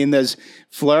now? There's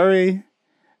Fleury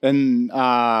and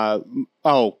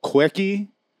Quickie,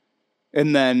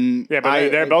 and then but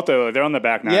they're on the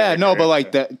back nine. Yeah, no, but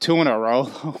like the 2 in a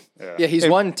row. Yeah, he's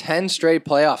won 10 straight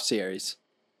playoff series.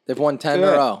 They've won 10 in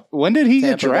a row. When did he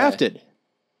get drafted?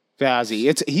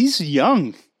 Vasi. He's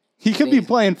young. He could be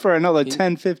playing for another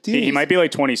 10, 15. He might be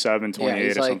like 27, 28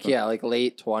 or something. Yeah, like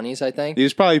late 20s, I think. He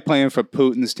was probably playing for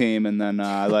Putin's team and then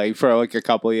for like a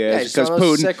couple of years. Because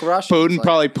Putin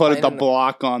probably put the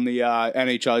block on the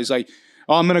NHL. He's like,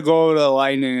 I'm going to go over to the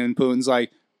Lightning. And Putin's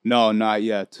like, no, not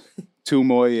yet. 2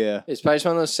 more years. He's probably just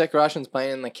one of those sick Russians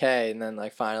playing in the K, and then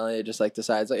like finally it just like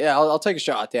decides like, yeah, I'll take a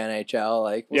shot at the NHL.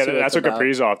 Like, that's what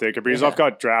Kaprizov did. Kaprizov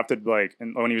got drafted like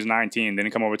when he was 19,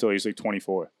 didn't come over till he was like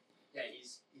 24. Yeah,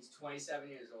 he's 27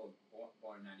 years old,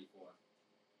 born in 94.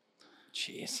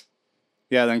 Jeez.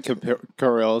 Yeah, then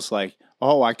Kirill's like,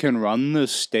 oh, I can run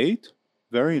this state?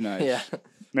 Very nice. Yeah.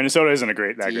 Minnesota isn't that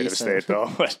great of a state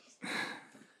though. But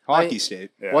Hockey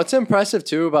state. Yeah. What's impressive,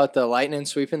 too, about the Lightning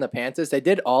sweeping the Panthers, they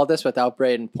did all this without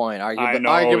Braden Point.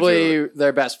 Arguably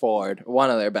their best forward. One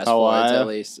of their best forwards, at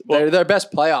least. They're their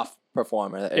best playoff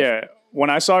performer. Yeah. When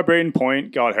I saw Braden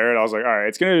Point got hurt, I was like, all right,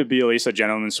 it's going to be at least a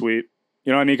gentleman's sweep.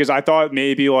 You know what I mean? Because I thought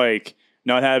maybe like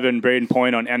not having Braden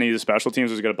Point on any of the special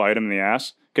teams was going to bite him in the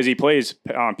ass. Because he plays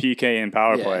PK and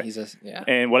power play.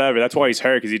 And whatever. That's why he's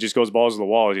hurt, because he just goes balls to the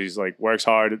wall. He's like, works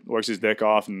hard, works his dick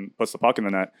off, and puts the puck in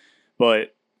the net.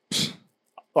 But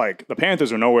like the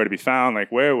Panthers were nowhere to be found. Like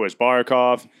where was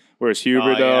Barkov? Where's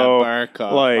Huberdeau?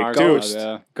 Barkov. Like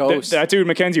Ghost. That dude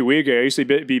Mackenzie Weegar, I used to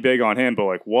be big on him, but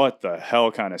like what the hell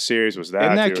kind of series was that?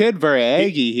 And that kid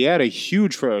Verhaeghe, he had a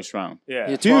huge first round. Yeah,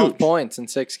 he had 12 points in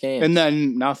 6 games, and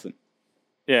then nothing.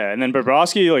 Yeah, and then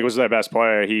Bobrovsky was their best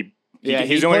player. He's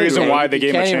the only reason why they gave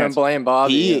him a chance. Can't even blame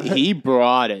Bobby. He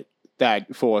brought it.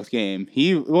 That 4th game,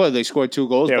 they scored 2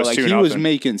 goals, but like he was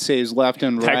making saves left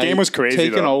and right. That game was crazy,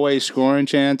 taking away scoring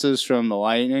chances from the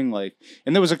Lightning. Like,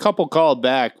 and there was a couple called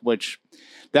back, which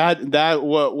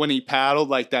when he paddled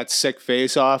like that sick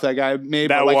face off that guy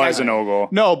made. That was a no goal.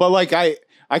 No, but like I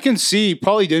can see he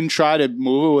probably didn't try to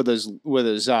move it with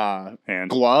his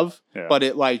hand glove, but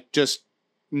it like just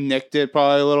nicked it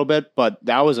probably a little bit. But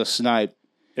that was a snipe.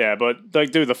 Yeah, but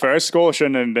like, dude, the first goal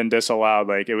shouldn't have been disallowed.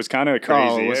 Like, it was kind of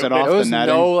crazy. Was it off the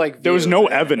netting? There was no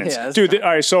evidence, dude. All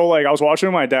right, so like, I was watching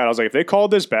with my dad. I was like, if they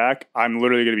called this back, I'm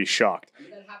literally gonna be shocked. I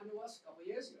mean, that happened to us a couple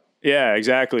years ago. Yeah,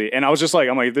 exactly. And I was just like,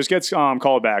 if this gets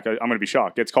called back, I'm gonna be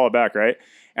shocked. Gets called back, right?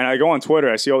 And I go on Twitter,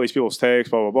 I see all these people's takes,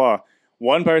 blah blah blah.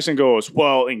 One person goes,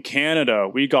 well, in Canada,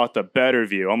 we got the better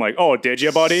view. I'm like, oh, did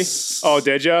you, buddy? Oh,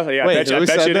 did you? Yeah, Wait, I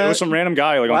bet you it was some random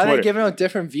guy like on Twitter. Why are they giving out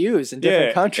different views in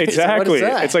different countries? Exactly. What is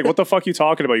that? It's like, what the fuck are you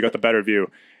talking about? You got the better view.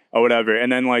 or whatever.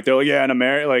 And then like they're like, yeah, in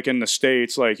America, like in the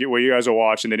States, like where you guys are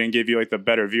watching, they didn't give you like the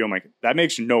better view. I'm like, that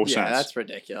makes no sense. Yeah, that's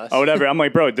ridiculous. Or whatever. I'm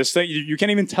like, bro, this thing you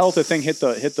can't even tell if the thing hit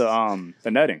the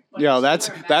netting. Yo,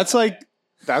 that's like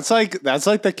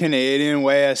the Canadian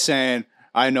way of saying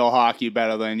I know hockey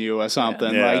better than you or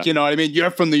something. Yeah. Like, you know what I mean?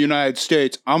 You're from the United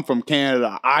States. I'm from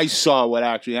Canada. I saw what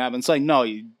actually happened. It's like, no,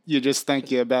 you just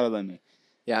think you're better than me.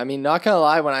 Yeah, I mean, not gonna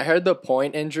lie, when I heard the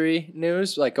point injury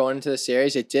news, like going into the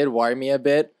series, it did worry me a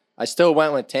bit. I still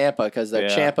went with Tampa because they're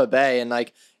Tampa Bay, and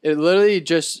like it literally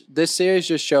this series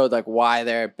just showed like why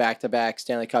they're back-to-back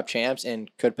Stanley Cup champs and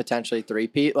could potentially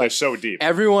three-peat. Like they're so deep.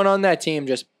 Everyone on that team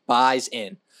just buys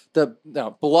in.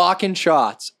 Blocking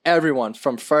shots, everyone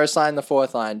from first line to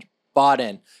fourth line bought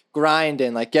in,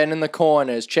 grinding, like getting in the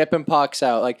corners, chipping pucks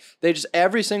out. Like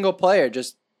every single player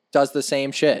just does the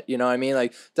same shit. You know what I mean?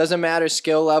 Like doesn't matter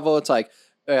skill level. It's like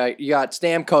you got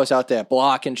Stamkos out there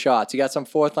blocking shots. You got some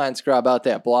fourth line scrub out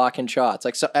there blocking shots.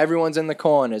 Like so, everyone's in the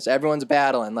corners. Everyone's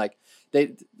battling. Like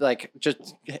they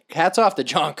just hats off to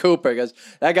John Cooper because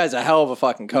that guy's a hell of a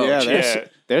fucking coach. Yeah,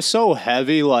 they're so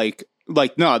heavy. Like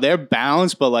no, they're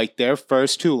balanced, but like their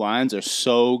first two lines are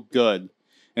so good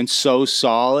and so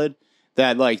solid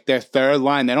that like their third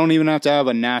line, they don't even have to have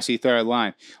a nasty third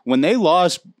line. When they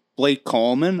lost Blake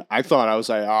Coleman, I was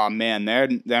like, oh man,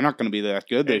 they're not going to be that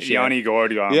good this year. Yanni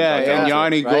Gord, and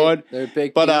Yanni Gord. They're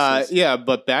big but pieces.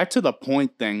 But back to the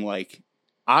point thing, like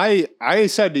I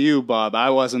said to you, Bob,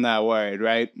 I wasn't that worried,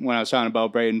 right? When I was talking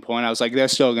about Braden Point, I was like, they're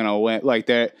still gonna win, like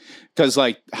because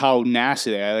like how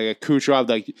nasty they are. Like Kucherov,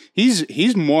 like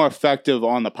he's more effective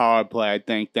on the power play, I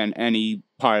think, than any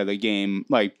part of the game,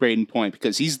 like Braden Point,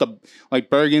 because he's like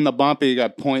Berge in the bumper, you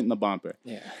got Point in the bumper,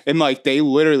 and like they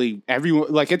literally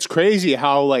everyone, like it's crazy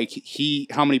how like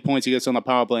how many points he gets on the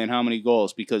power play and how many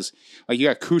goals, because like you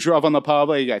got Kucherov on the power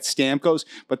play, you got Stamkos,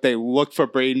 but they look for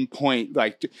Braden Point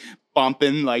like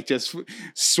bumping, like just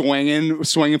swinging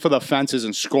for the fences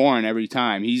and scoring every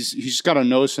time. He's got a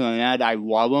nose for the net. I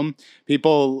love him.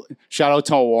 People, shout out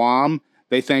to Wam.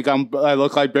 They think I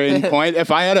look like Braden Point.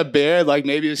 If I had a beard, like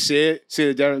maybe you see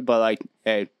the difference. But like,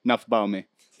 hey, enough about me.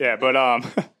 Yeah, but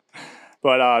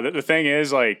the thing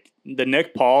is, like the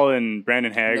Nick Paul and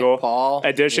Brandon Hagel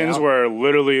additions were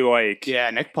literally like,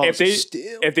 Nick Paul. If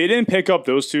they didn't pick up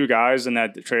those two guys in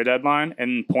that trade deadline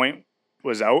and Point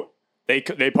was out, they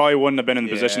probably wouldn't have been in the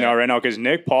position they are right now, because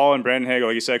Nick Paul and Brandon Hagel,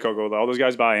 like you said, Coco, all those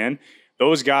guys buy in.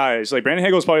 Those guys, like Brandon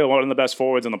Hagel is probably one of the best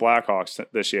forwards in the Blackhawks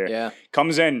this year. Yeah.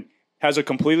 Comes in, has a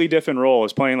completely different role,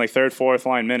 is playing like third, fourth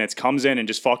line minutes, comes in and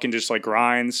just like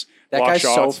grinds. That guy's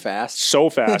shots, so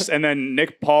fast. And then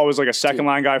Nick Paul was like a second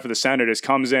line guy for the Senators,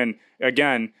 comes in,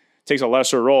 again, takes a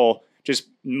lesser role, just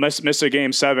miss a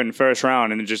game 7 first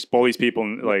round, and then just bullies people.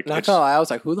 And like, not gonna lie, I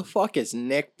was like, who the fuck is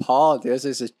Nick Paul? This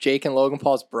is Jake and Logan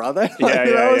Paul's brother? Who's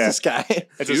this guy?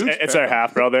 It's their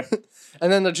half brother.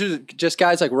 And then just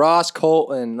guys like Ross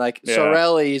Colton, like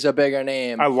Sorelli's a bigger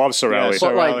name. I love Sorelli.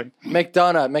 But like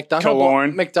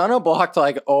McDonough blocked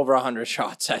like over 100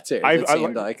 shots that series.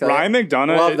 Ryan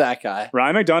McDonough, love that guy.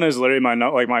 Ryan McDonough is literally one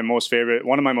of my most favorite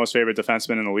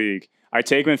defensemen in the league. I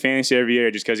take him in fantasy every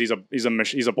year just because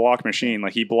he's a block machine.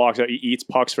 Like he eats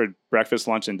pucks for breakfast,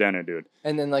 lunch, and dinner, dude.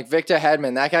 And then like Victor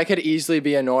Hedman, that guy could easily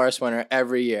be a Norris winner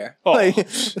every year. Oh. Like,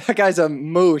 that guy's a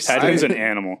moose. Hedman's an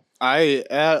animal. I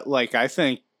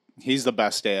think he's the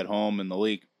best stay at home in the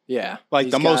league. Yeah, like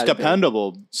the most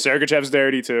dependable. Sergachev's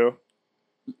dirty too.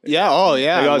 Yeah. Oh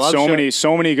yeah. They got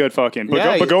so many good fucking.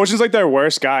 Bogosian's like their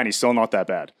worst guy, and he's still not that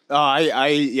bad. Oh,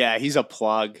 he's a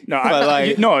plug.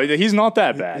 No, he's not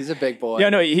that bad. He's a big boy. Yeah,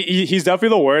 no, he's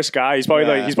definitely the worst guy. He's probably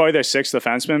their 6th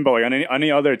defenseman, but like on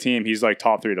any other team, he's like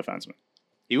top 3 defenseman.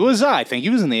 I think he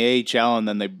was in the AHL, and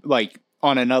then they like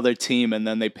on another team, and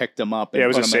then they picked him up. Yeah, it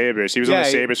was the Sabres. He was on the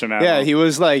Sabres from that. Yeah, he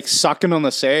was like sucking on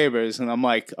the Sabres, and I'm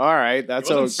like, all right, that's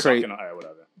so crazy.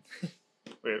 Whatever.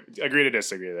 Agree to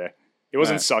disagree there. He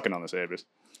wasn't sucking on the Sabres.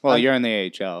 Well, you're in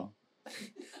the AHL.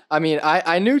 I mean,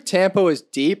 I knew Tampa was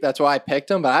deep. That's why I picked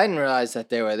them, but I didn't realize that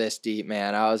they were this deep,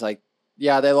 man. I was like,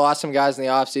 yeah, they lost some guys in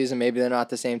the offseason. Maybe they're not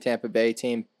the same Tampa Bay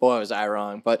team. Boy, was I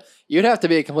wrong. But you'd have to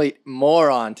be a complete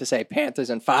moron to say Panthers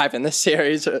in 5 in this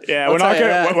series. Yeah, we're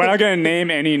not going to name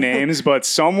any names, but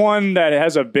someone that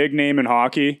has a big name in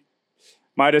hockey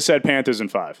might have said Panthers in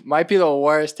 5. Might be the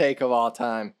worst take of all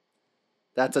time.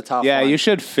 That's a tough one. Yeah, you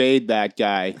should fade that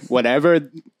guy.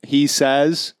 Whatever he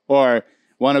says or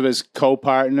one of his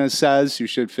co-partners says, you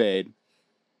should fade.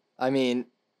 I mean,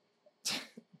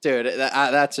 Dude,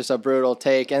 that's just a brutal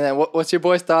take. And then what's your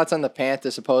boys' thoughts on the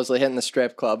Panthers supposedly hitting the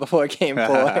strip club before Game 4?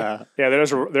 Yeah, they're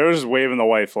just waving the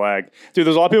white flag. Dude,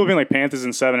 there's a lot of people being like Panthers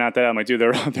in 7 at that. I'm like, dude,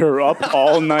 they're up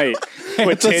all night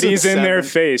with titties in their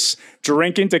face,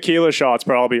 drinking tequila shots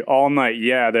probably all night.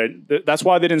 Yeah, that's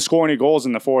why they didn't score any goals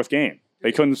in the 4th game.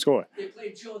 They couldn't score. They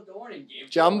played Joe Dorn in Game 4.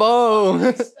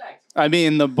 Jumbo. I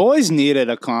mean, the boys needed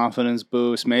a confidence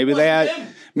boost. Maybe they had,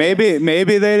 maybe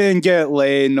they didn't get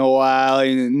laid in a while.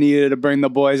 And needed to bring the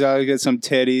boys out to get some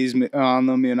titties on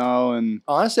them, you know. And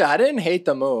honestly, I didn't hate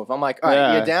the move. I'm like, all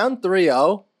right, you're down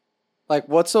 3-0. Like,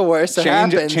 what's the worst that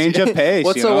happens? Change of pace.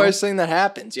 What's the worst thing that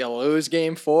happens? You lose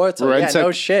Game 4. It's like,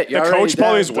 no shit. The coach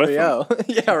probably was with them.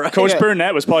 Yeah, right. Coach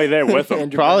Burnett was probably there with them.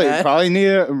 Probably need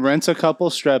to rinse a couple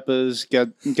strippers,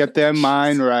 get their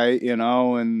mind right, you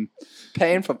know, and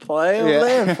paying for play over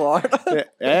there in Florida.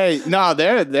 Hey, no,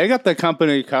 they got the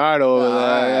company card over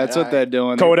there. That's what they're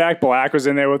doing. Kodak Black was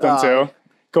in there with them too.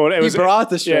 He brought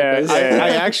the strippers.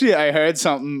 I heard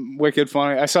something wicked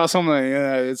funny. I saw something.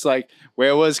 It's like,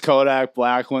 where was Kodak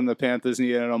Black when the Panthers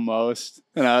needed him most?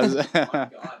 And I was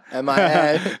in my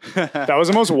head. That was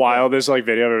the most wildest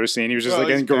video I've ever seen. He was just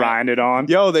getting grinded on.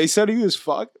 Yo, they said he was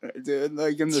fucked, dude.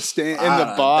 Like in the stand, in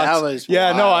the box. That was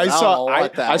wild. No,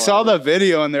 I saw the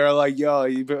video and they were like, yo,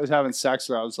 he was having sex.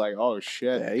 And I was like, oh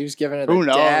shit. Yeah, he was giving it a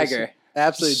dagger,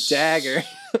 absolute dagger.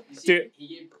 Dude, he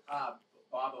gave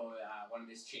Bobo one of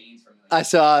his chains from. I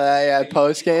saw that. Yeah,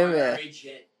 post game. Yeah.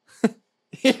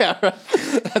 Yeah, right.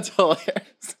 That's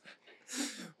hilarious.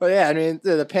 But yeah, I mean,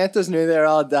 the Panthers knew they were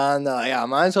all done. They're like, yeah,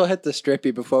 might as well hit the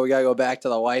strippy before we gotta go back to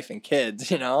the wife and kids.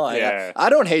 You know, I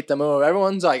don't hate the move.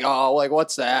 Everyone's like, oh, like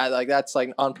what's that? Like that's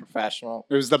like unprofessional.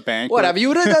 It was the bank. Whatever. You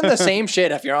would have done the same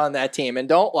shit if you're on that team. And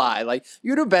don't lie, like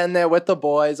you'd have been there with the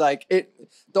boys. Like it.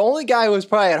 The only guy who was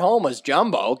probably at home was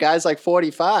Jumbo. Guy's like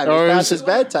 45. He's past his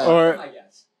bedtime.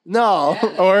 No,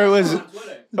 or it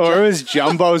was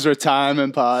Jumbo's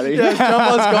retirement party. Yeah,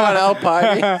 Jumbo's going out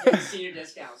party. Senior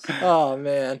discounts. Oh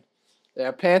man,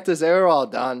 yeah, Panthers, they were all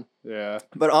done. Yeah,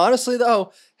 but honestly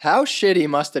though, how shitty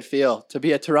must it feel to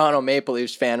be a Toronto Maple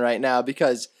Leafs fan right now?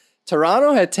 Because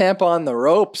Toronto had Tampa on the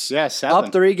ropes. Yeah, 7.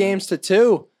 Up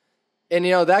 3-2, and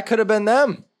that could have been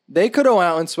them. They could have went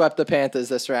out and swept the Panthers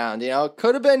this round.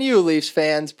 Could have been you, Leafs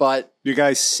fans, but you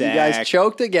guys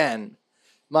choked again.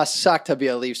 Must suck to be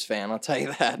a Leafs fan, I'll tell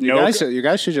you that. You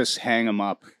guys should just hang them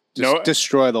up. Just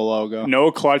destroy the logo. No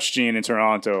clutch gene in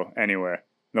Toronto anywhere.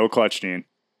 No clutch gene.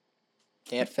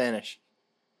 Can't finish.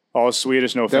 All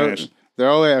Swedish, no finish. They're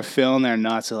over there feeling their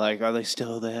nuts. They're like, are they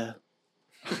still there?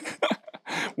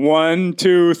 1,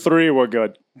 2, 3, we're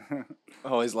good.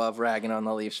 Always love ragging on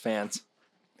the Leafs fans.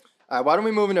 All right, why don't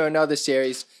we move into another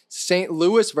series? St.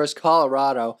 Louis versus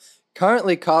Colorado.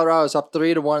 Currently, Colorado is up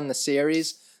 3-1 in the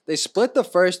series. They split the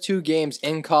first 2 games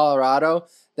in Colorado.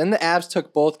 Then the Avs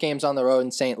took both games on the road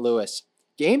in St. Louis.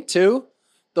 Game 2,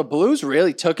 the Blues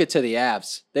really took it to the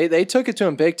Avs. They took it to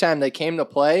them big time. They came to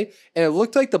play, and it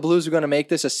looked like the Blues were going to make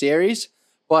this a series.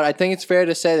 But I think it's fair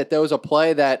to say that there was a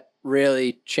play that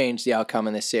really changed the outcome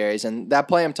in this series. And that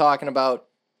play I'm talking about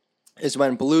is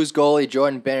when Blues goalie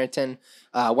Jordan Binnington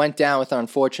went down with an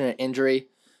unfortunate injury.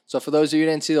 So for those of you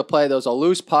who didn't see the play, there was a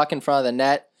loose puck in front of the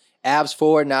net. Avs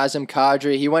forward Nazem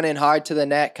Kadri, he went in hard to the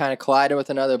net, kind of collided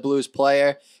with another Blues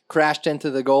player, crashed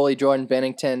into the goalie Jordan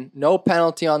Binnington. No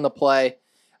penalty on the play,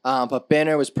 but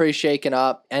Binner was pretty shaken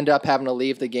up, ended up having to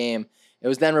leave the game. It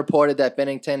was then reported that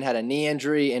Binnington had a knee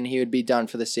injury and he would be done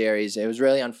for the series. It was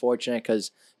really unfortunate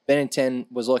because Binnington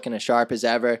was looking as sharp as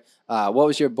ever. What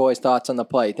was your boys' thoughts on the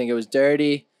play? You think it was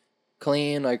dirty,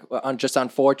 clean, like just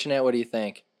unfortunate? What do you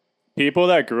think? People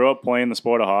that grew up playing the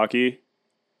sport of hockey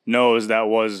knows that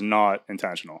was not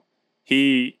intentional.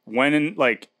 He went in,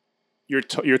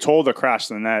 you're told to crash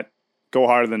the net, go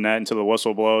hard the net until the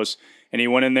whistle blows, and he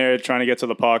went in there trying to get to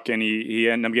the puck, and he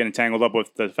ended up getting tangled up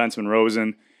with the defenseman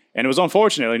Rosen, and it was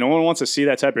unfortunate. No one wants to see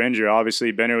that type of injury.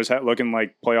 Obviously, Benner was looking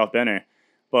like playoff Benner,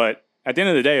 but at the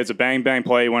end of the day, it's a bang bang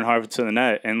play. He went hard to the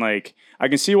net, and I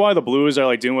can see why the Blues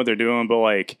are doing what they're doing, but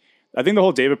I think the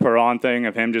whole David Perron thing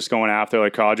of him just going after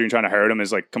Kadri and trying to hurt him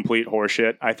is complete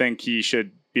horseshit. I think he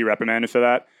should be reprimanded for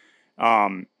that.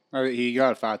 He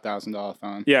got a $5,000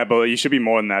 fine. Yeah, but you should be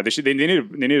more than that. They need to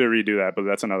redo that, but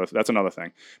that's another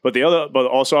thing. But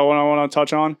also I want to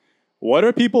touch on, what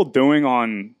are people doing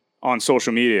on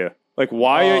social media?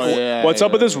 What's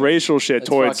up with this racial shit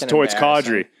towards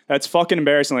Kadri? That's fucking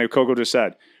embarrassing, like Coco just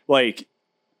said.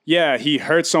 Yeah, he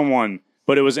hurt someone,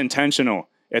 but it was intentional.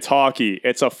 It's hockey.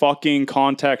 It's a fucking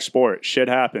contact sport. Shit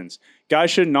happens. Guys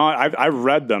should not. I've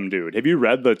read them, dude. Have you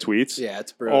read the tweets? Yeah,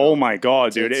 it's brutal. Oh my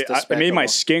god, dude! It made my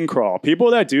skin crawl.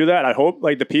 People that do that, I hope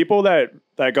like the people that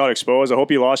got exposed. I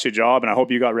hope you lost your job, and I hope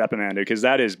you got reprimanded because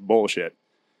that is bullshit.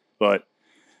 But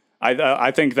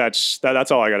I think that's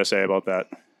all I got to say about that.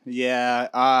 Yeah,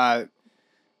 I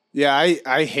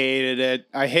hated it.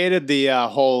 I hated the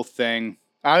whole thing.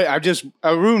 I'm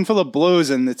rooting for the Blues,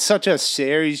 and it's such a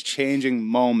series-changing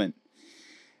moment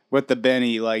with the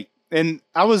Benny. And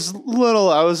I was a little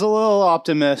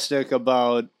optimistic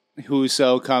about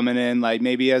Husso coming in. Like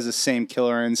maybe he has the same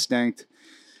killer instinct.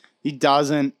 He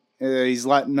doesn't. He's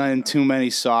letting in too many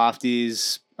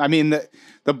softies. I mean,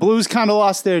 the Blues kind of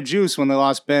lost their juice when they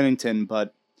lost Bennington,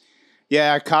 but.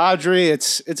 Yeah, Kadri,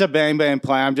 it's a bang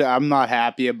play. I'm not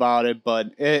happy about it,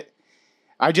 but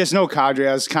I just know Kadri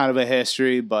has kind of a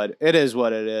history, but it is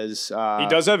what it is. He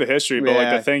does have a history, but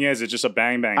like the thing is, it's just a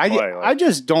bang play. I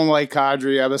just don't like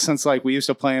Kadri ever since like we used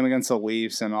to play him against the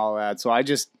Leafs and all that. So I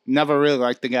just never really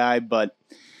liked the guy, but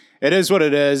it is what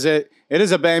it is. It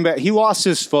is a bang. He lost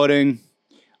his footing.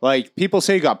 Like people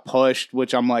say he got pushed,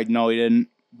 which I'm like, no, he didn't.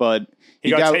 But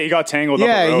he got tangled up.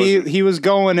 Yeah, he was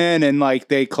going in and like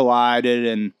they collided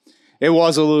and it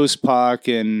was a loose puck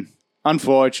and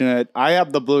unfortunate. I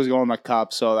have the Blues going the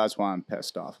cup, so that's why I'm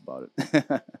pissed off about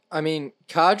it. I mean,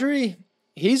 Kadri,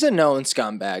 he's a known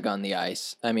scumbag on the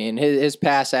ice. I mean, his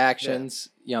past actions,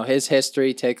 his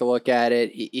history, take a look at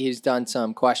it. He's done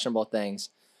some questionable things.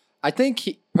 I think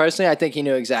he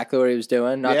knew exactly what he was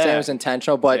doing. Not saying it was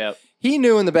intentional, but he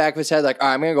knew in the back of his head, like, all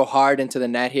right, I'm going to go hard into the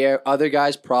net here. Other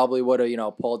guys probably would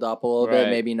have, pulled up a little bit,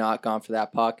 maybe not gone for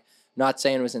that puck. Not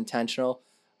saying it was intentional.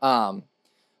 But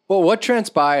what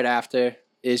transpired after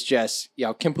is just,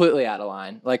 completely out of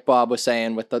line. Like Bob was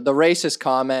saying, with the racist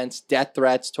comments, death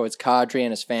threats towards Kadri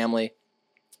and his family.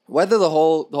 Whether the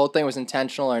whole thing was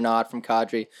intentional or not from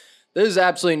Kadri, there's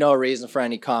absolutely no reason for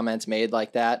any comments made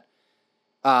like that.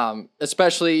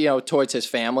 Especially, towards his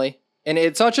family. And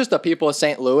it's not just the people of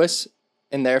St. Louis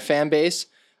and their fan base.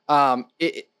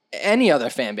 Any other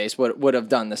fan base would have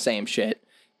done the same shit.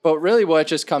 But really what it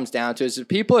just comes down to is that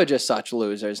people are just such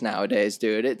losers nowadays,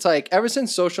 dude. It's like ever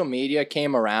since social media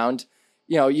came around,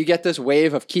 you get this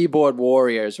wave of keyboard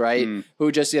warriors, right?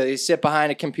 Who just they sit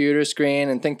behind a computer screen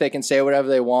and think they can say whatever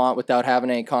they want without having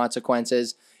any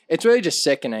consequences. It's really just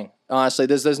sickening, honestly.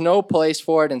 There's no place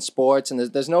for it in sports, and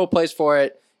there's no place for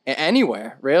it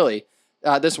anywhere, really.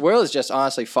 This world is just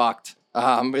honestly fucked,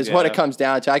 what it comes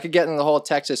down to. I could get into the whole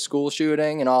Texas school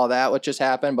shooting and all that, what just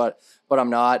happened, but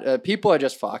I'm not. People are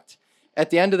just fucked.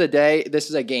 At the end of the day, this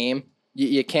is a game.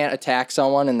 You can't attack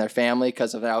someone and their family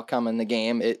because of the outcome in the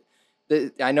game.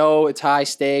 I know it's high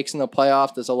stakes in the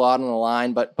playoffs. There's a lot on the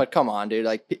line, but come on, dude.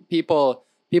 Like people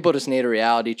just need a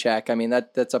reality check. I mean,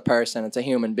 that's a person. It's a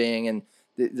human being, and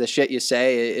the shit you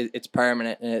say, it's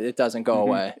permanent and it doesn't go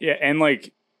away. Yeah, and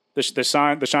like. The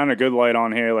shine a good light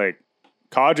on here. Like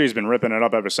Kadri's been ripping it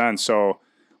up ever since. So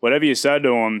whatever you said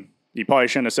to him, you probably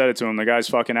shouldn't have said it to him. The guy's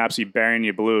fucking absolutely burying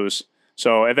you Blues.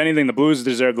 So if anything, the Blues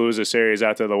deserve to lose this series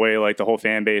after the way like the whole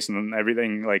fan base and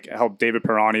everything, like how David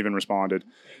Perron even responded.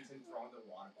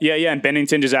 Yeah, and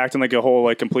Bennington just acting like a whole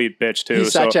like complete bitch too.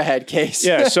 He's such a head case.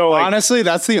 Yeah, so like, honestly,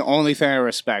 that's the only thing I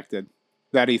respected.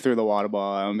 That he threw the water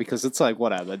ball at him because it's like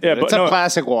whatever. Dude. Yeah, but it's a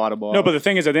classic water ball. No, but the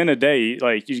thing is, at the end of the day,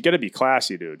 like you got to be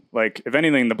classy, dude. Like if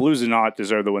anything, the Blues do not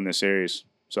deserve to win this series.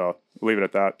 So leave it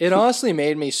at that. It honestly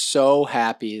made me so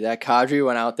happy that Kadri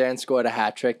went out there and scored a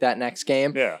hat trick that next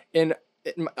game. Yeah. And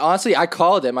honestly, I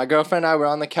called it. My girlfriend and I were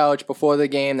on the couch before the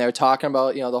game. They were talking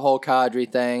about the whole Kadri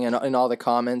thing and all the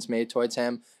comments made towards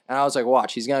him. And I was like,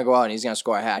 watch, he's going to go out and he's going to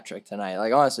score a hat trick tonight.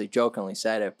 Like honestly, jokingly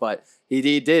said it, but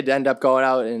he did end up going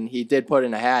out and he did put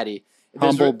in a hattie.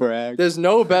 Humble brag. There's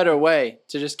no better way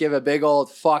to just give a big old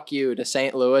fuck you to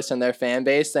St. Louis and their fan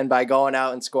base than by going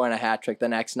out and scoring a hat trick the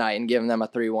next night and giving them a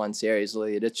 3-1 series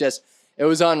lead. It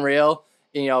was unreal.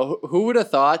 Who would have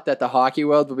thought that the hockey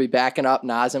world would be backing up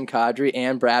Nazem Kadri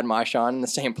and Brad Marchand in the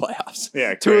same playoffs?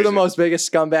 Yeah, crazy. Two of the most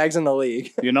biggest scumbags in the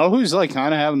league. You know who's like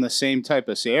kind of having the same type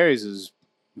of series as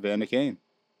Van de Kane?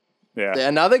 Yeah,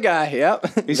 another guy.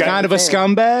 Yep, he's kind of a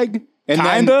scumbag. And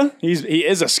kinda, he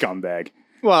is a scumbag.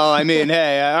 Well, I mean,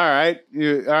 hey,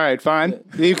 all right, fine.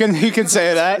 You can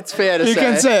say that. It's fair to say. You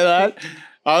can say that.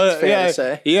 It's fair to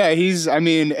say. Yeah,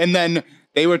 and then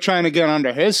they were trying to get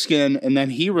under his skin, and then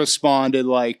he responded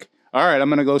like, all right, I'm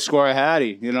going to go score a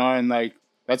hattie, and like,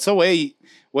 that's the way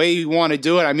you want to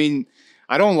do it. I mean,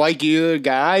 I don't like either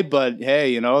guy, but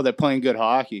hey, they're playing good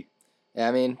hockey. Yeah,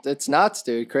 I mean, it's nuts,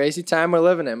 dude. Crazy time we're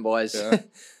living in, boys. Yeah.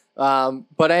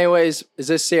 But anyways, is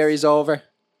this series over?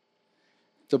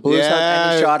 The Blues have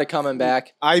Yeah. any shot of coming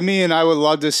back? I mean, I would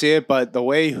love to see it, but the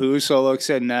way Huso looks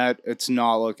at net, it's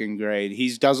not looking great.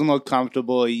 He doesn't look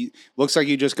comfortable. He looks like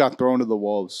he just got thrown to the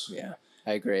wolves. Yeah,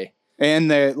 I agree. And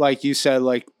like you said,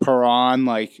 like Perron,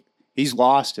 like he's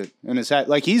lost it in his head.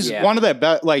 Like he's one of their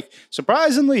best. Like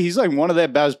surprisingly, he's like one of their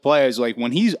best players. Like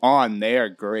when he's on, they are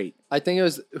great. I think it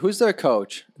was who's their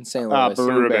coach in St. Louis?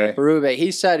 Berube. Berube.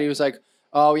 He said he was like,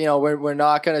 "Oh, we're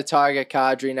not going to target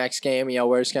Kadri next game.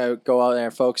 We're just going to go out there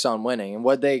and focus on winning." And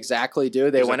what they exactly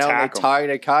do? They went out and they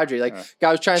targeted Kadri. Like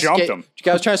guy was trying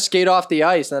to skate off the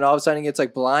ice, and then all of a sudden he gets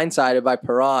like blindsided by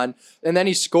Perron, and then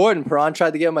he scored, and Perron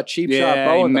tried to give him a cheap shot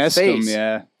bow in the face.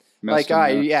 Like, all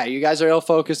right, you guys are all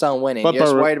focused on winning. You're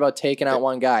just worried about taking out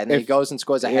one guy, and then he goes and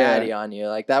scores a hattie on you.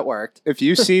 Like, that worked. If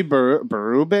you see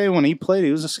Berube, when he played,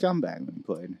 he was a scumbag when he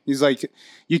played. He's like,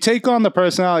 you take on the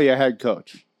personality of your head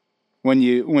coach when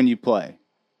you play.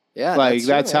 Yeah, like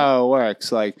that's how it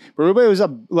works. Like Berube was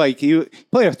he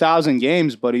played 1,000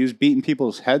 games, but he was beating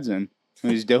people's heads in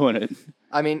when he's doing it.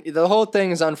 I mean, the whole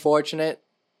thing is unfortunate,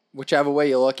 whichever way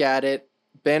you look at it.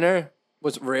 Benner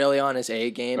was really on his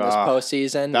A game this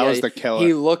postseason. That was the killer.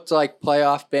 He looked like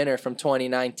playoff Benner from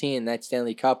 2019, that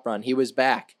Stanley Cup run. He was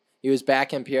back. He was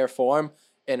back in pure form.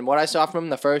 And what I saw from him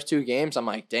the first 2 games, I'm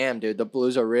like, damn, dude, the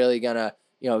Blues are really going to,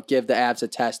 give the Avs a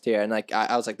test here. And like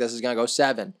I was like, this is going to go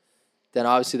 7. Then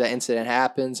obviously that incident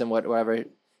happens, and whatever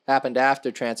happened after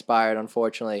transpired,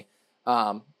 unfortunately.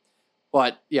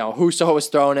 But, Husso was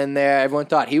thrown in there. Everyone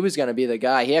thought he was going to be the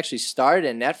guy. He actually started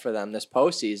in net for them this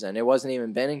postseason. It wasn't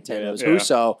even Bennington. It was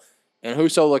Husso. And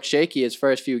Husso looked shaky his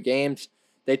first few games.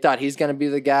 They thought he's going to be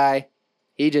the guy.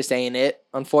 He just ain't it,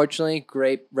 unfortunately.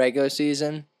 Great regular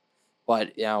season.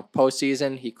 But,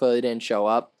 postseason, he clearly didn't show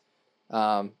up.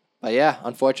 But, yeah,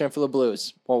 unfortunate for the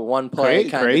Blues. Well, one play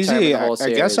kind of determined the whole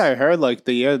series. I guess I heard, like,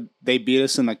 the year they beat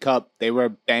us in the Cup, they were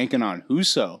banking on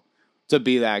Husso to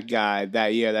be that guy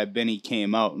that year that Benny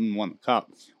came out and won the Cup,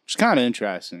 which is kind of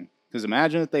interesting. Because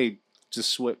imagine if they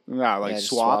just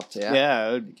swapped. Yeah,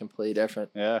 it would be completely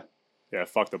different. Yeah,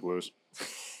 fuck the Blues.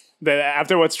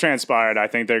 After what's transpired, I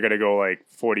think they're going to go like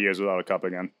 40 years without a Cup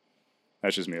again.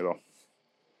 That's just me, though.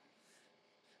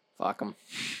 Fuck them.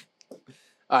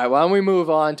 All right, why don't we move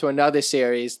on to another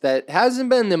series that hasn't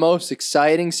been the most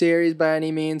exciting series by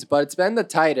any means, but it's been the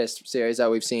tightest series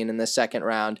that we've seen in the second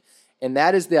round. And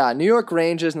that is the New York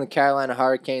Rangers and the Carolina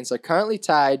Hurricanes are currently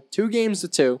tied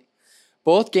 2-2.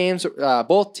 Both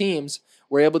teams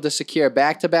were able to secure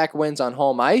back-to-back wins on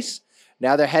home ice.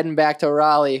 Now they're heading back to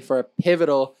Raleigh for a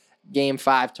pivotal Game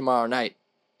 5 tomorrow night.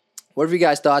 What have you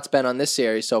guys' thoughts been on this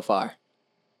series so far?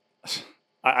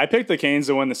 I picked the Canes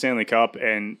to win the Stanley Cup,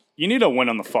 and you need to win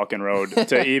on the fucking road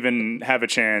to even have a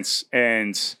chance.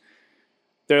 And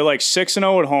they're like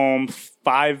 6-0 at home,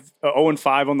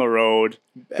 0-5 on the road.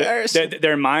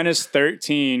 They're minus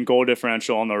 13 goal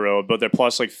differential on the road, but they're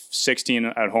plus like 16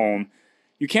 at home.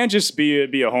 You can't just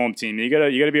be a home team. You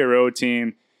gotta be a road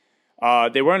team.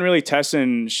 They weren't really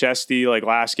testing Shesty like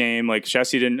last game. Like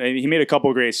Shesty he made a couple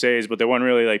of great saves, but they weren't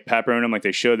really like peppering him like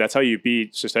they should. That's how you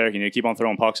beat Shesterkin. You keep on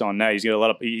throwing pucks on net. He's bound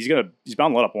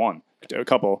to let up a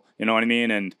couple. You know what I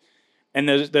mean? And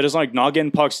they're just like not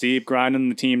getting pucks deep, grinding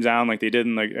the team down like they did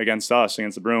against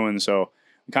the Bruins. So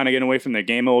I'm kind of getting away from their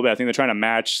game a little bit. I think they're trying to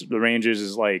match the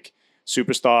Rangers' like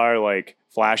superstar like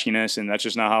flashiness, and that's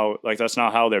just not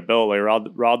how they're built. Like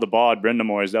Rod the Bod,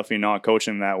 Brindamore is definitely not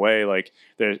coaching that way. Like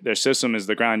their system is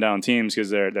the grind down teams because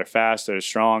they're fast, they're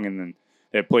strong, and then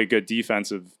they play good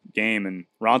defensive game. And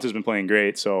Ronta's been playing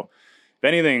great. So if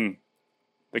anything,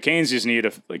 the Canes just need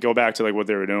to go back to like what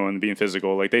they were doing, being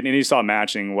physical. Like they need to stop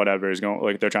matching whatever is going.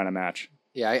 Like they're trying to match.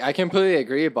 Yeah, I completely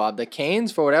agree, Bob. The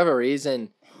Canes, for whatever reason,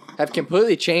 have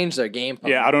completely changed their game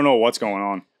plan. Yeah, I don't know what's going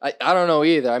on. I don't know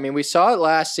either. I mean, we saw it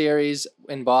last series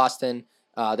in Boston.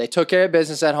 They took care of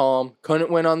business at home, couldn't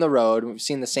win on the road. We've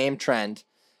seen the same trend.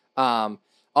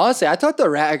 Honestly, I thought the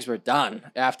Rags were done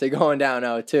after going down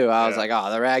 0-2. I was like,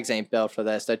 oh, the Rags ain't built for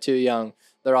this. They're too young.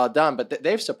 They're all done. But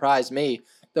they've surprised me.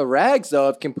 The Rags, though,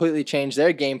 have completely changed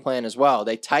their game plan as well.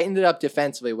 They tightened it up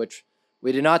defensively, which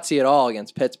we did not see at all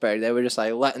against Pittsburgh. They were just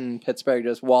like letting Pittsburgh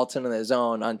just waltz into their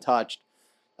zone untouched.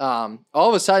 All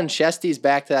of a sudden, Shesty's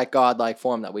back to that godlike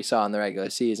form that we saw in the regular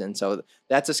season. So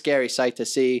that's a scary sight to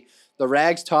see. The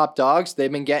Rags top dogs,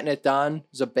 they've been getting it done.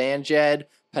 Zibanejad,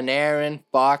 Panarin,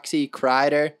 Boxy,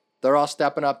 Kreider, they're all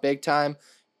stepping up big time.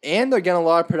 And they're getting a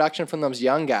lot of production from those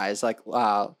young guys like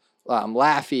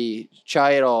Laffy,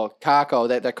 Chital,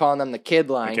 Kako. They're calling them the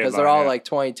kid line because they're all like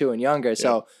 22 and younger. Yeah.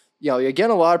 So, you're getting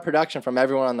a lot of production from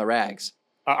everyone on the Rags.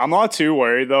 I'm not too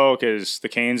worried, though, because the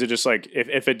Canes are just like,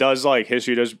 if it does, like,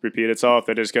 history does repeat itself,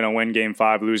 they're just going to win Game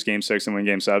 5, lose Game 6, and win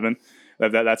Game 7.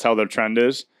 That's how their trend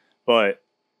is. But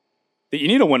you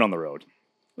need to win on the road.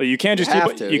 Like, you can't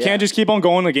just keep on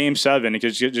going to Game 7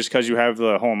 just because you have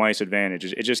the home ice advantage.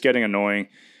 It's just getting annoying.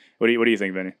 What do you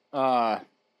think, Vinny?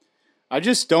 I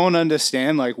just don't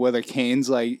understand like where the Canes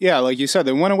like you said,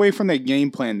 they went away from their game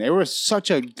plan. They were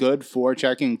such a good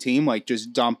forechecking team, like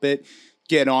just dump it,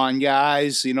 get on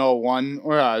guys,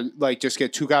 just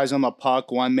get 2 guys on the puck,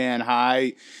 1 man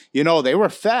high. They were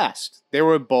fast. They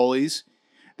were bullies.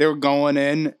 They were going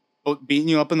in, beating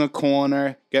you up in the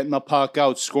corner, getting the puck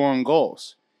out, scoring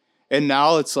goals. And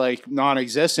now it's like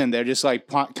non-existent. They're just like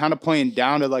kind of playing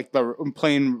down to like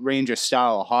playing Ranger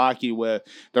style of hockey where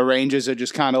the Rangers are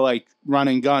just kind of like run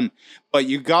and gun. But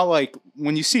you got like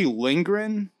when you see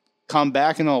Lindgren come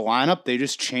back in the lineup, they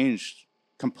just changed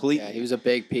completely. Yeah, he was a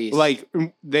big piece. Like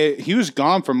he was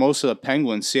gone for most of the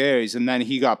Penguins series, and then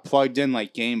he got plugged in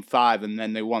like Game 5, and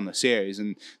then they won the series,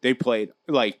 and they played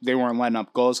like they weren't letting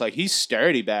up goals. Like he's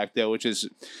sturdy back there, which is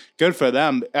good for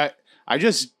them.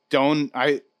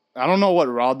 I don't know what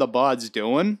Rod the Bod's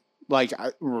doing. Like,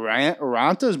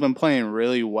 Ranta's been playing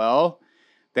really well.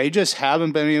 They just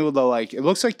haven't been able to, like, it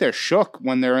looks like they're shook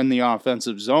when they're in the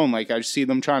offensive zone. Like, I see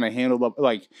them trying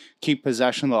to keep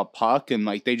possession of the puck, and,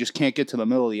 like, they just can't get to the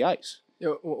middle of the ice.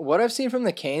 What I've seen from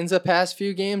the Canes the past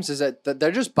few games is that they're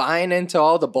just buying into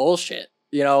all the bullshit.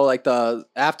 Like the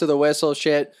after the whistle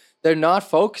shit. They're not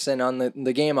focusing on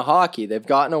the game of hockey. They've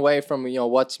gotten away from,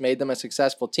 what's made them a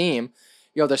successful team.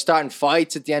 They're starting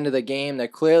fights at the end of the game. They're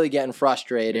clearly getting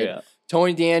frustrated. Yeah.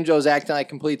 Tony DeAngelo's acting like a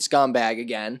complete scumbag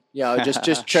again.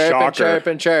 Just chirping,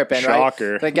 right?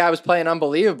 Shocker. The guy was playing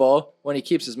unbelievable when he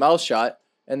keeps his mouth shut.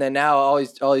 And then now all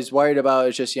he's worried about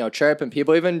is just, chirping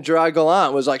people. Even Gerard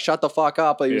Gallant was like, shut the fuck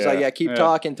up. But he was keep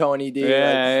talking, Tony D.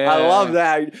 I love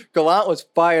that. Gallant was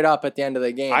fired up at the end of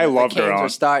the game. I love the Canes Gallant. were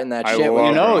starting that shit.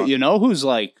 You know who's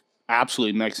like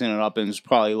absolutely mixing it up and is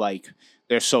probably like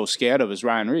they're so scared of is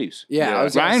Ryan Reeves. Yeah.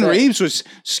 Ryan Reeves was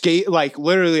like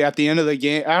literally at the end of the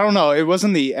game. I don't know. It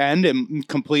wasn't the end and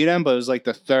complete end, but it was like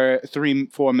the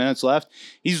 3-4 minutes left.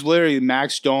 He's literally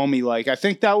Max Domi. Like, I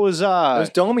think that was... it was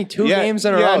Domi 2 games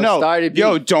in a row.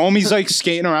 No. Domi's like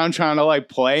skating around trying to like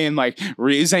play, and like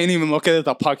Reeves ain't even looking at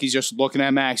the puck. He's just looking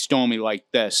at Max Domi like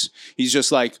this. He's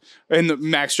just like... And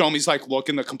Max Domi's like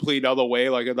looking the complete other way,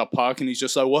 like at the puck, and he's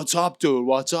just like, "What's up, dude?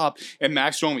 What's up?" And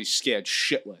Max Domi's scared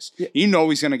shitless. Yeah. You know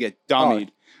he's gonna get dummied.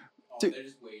 They're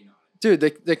just waiting on it.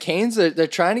 Dude, the Canes, they're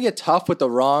trying to get tough with the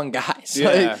wrong guys.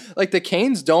 Yeah. Like the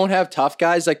Canes don't have tough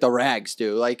guys like the Rags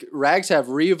do. Like Rags have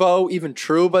Revo, even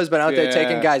Trouba's been out there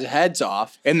taking guys' heads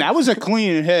off. And that was a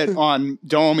clean hit on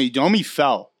Domi. Domi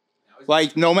fell.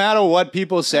 Like no matter what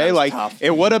people say, like tough.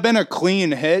 It would have been a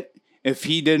clean hit if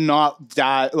he did not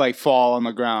fall on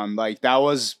the ground. Like that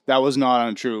was not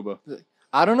on Trouba.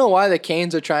 I don't know why the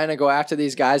Canes are trying to go after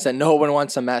these guys that no one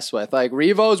wants to mess with. Like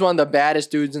Revo's one of the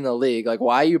baddest dudes in the league. Like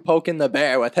why are you poking the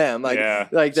bear with him? Like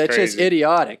that's crazy. Just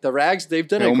idiotic. The Rags, they've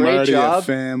done a great job.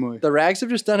 The Rags have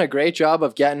just done a great job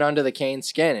of getting under the Canes'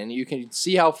 skin, and you can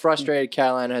see how frustrated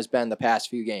Carolina has been the past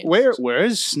few games. Where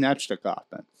is Snetchnikov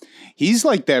then? He's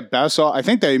like their best. I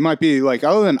think they might be like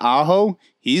other than Aho,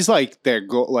 he's like their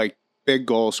big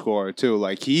goal scorer too.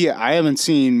 Like I haven't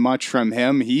seen much from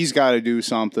him. He's got to do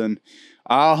something.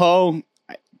 Aho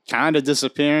kind of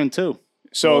disappearing too.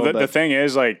 So the thing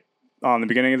is, like on the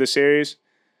beginning of the series,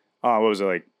 what was it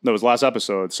like? That was last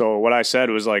episode. So what I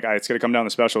said was like, it's gonna come down to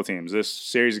special teams. This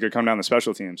series is gonna come down to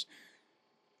special teams.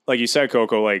 Like you said,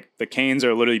 Coco, like the Canes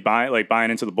are literally buying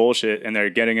into the bullshit, and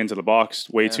they're getting into the box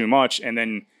way too much, and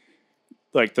then.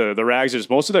 Like the Rags,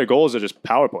 most of their goals are just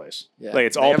power plays. Yeah. Like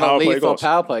it's all power play goals.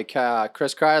 Power play.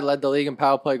 Chris Kreider led the league in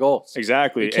power play goals.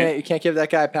 Exactly. You can't give that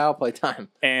guy power play time.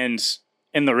 And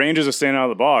the Rangers are staying out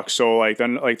of the box, so like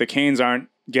then like the Canes aren't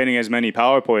getting as many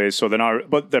power plays, so they're not.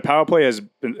 But their power play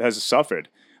has suffered.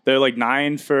 They're like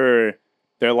 9 for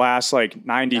their last like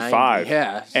 95.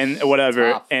 And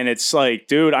whatever. And it's like,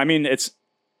 dude, I mean, it's.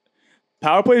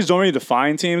 Power plays don't really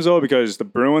define teams, though, because the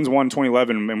Bruins won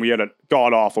 2011, and we had a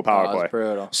god-awful power play.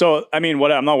 Brutal. So, I mean,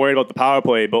 I'm not worried about the power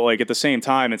play, but, like, at the same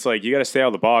time, it's like you got to stay out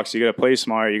of the box. You got to play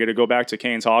smart. You got to go back to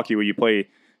Canes hockey where you play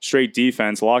straight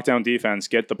defense, lockdown defense,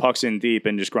 get the pucks in deep,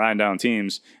 and just grind down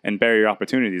teams and bury your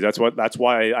opportunities. That's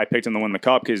why I picked them to win the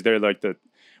cup, because they're like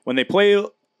when they play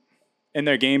in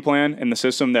their game plan in the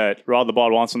system that Rod the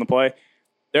Bod wants them to play,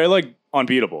 they're, like,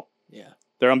 unbeatable. Yeah.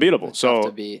 They're unbeatable. They're tough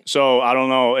to beat. So I don't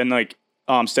know. And, like,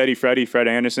 Steady Freddie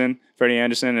Anderson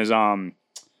is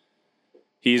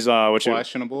he's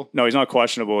questionable. No, he's not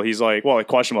questionable. He's like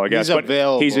questionable, I guess. He's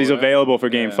available. He's available for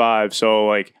Game 5. So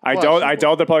like I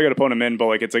doubt they're probably gonna put him in, but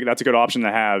like that's a good option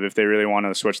to have if they really want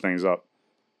to switch things up.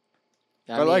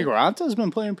 But like Ronta's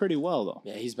been playing pretty well though.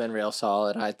 Yeah, he's been real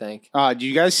solid, I think. Do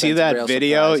you guys see that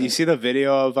video? Surprising. You see the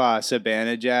video of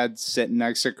Zibanejad sitting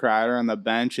next to Kreider on the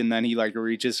bench, and then he like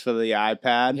reaches for the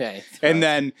iPad, and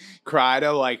then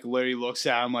Kreider like literally looks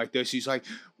at him like this. He's like,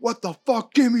 "What the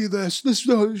fuck? Give me this! This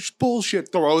is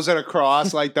bullshit!" Throws it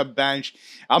across like the bench.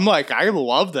 I'm like, I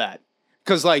love that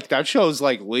because like that shows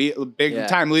like big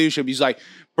time leadership. He's like,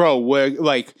 bro, we're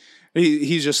like.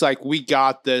 He's just like, we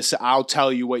got this. I'll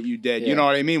tell you what you did. You know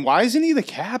what I mean? Why isn't he the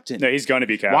captain? No, he's going to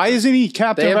be captain. Why isn't he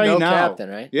captain they have right no now? Captain,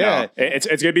 right? Yeah. No, it's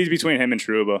going to be between him and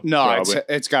Trouba. No,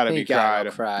 it's got to be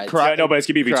Kreider. No, but it's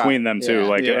going to be between them too. Yeah.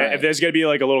 Like, if there's going to be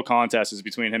like a little contest, it's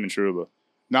between him and Trouba.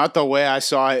 Not the way I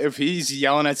saw it. If he's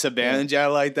yelling at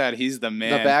Zibanejad like that, he's the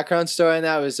man. The background story in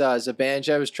that was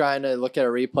Zibanejad was trying to look at a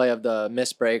replay of the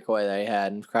missed breakaway that he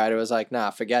had, and Kreider was like, "Nah,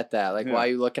 forget that. Like, why are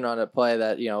you looking on a play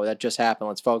that that just happened?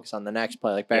 Let's focus on the next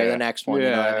play. Like, bury the next one. You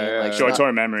know what I mean? Like,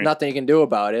 short-term memory. Nothing you can do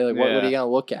about it. Like, what are you gonna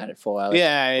look at it for? Like, Which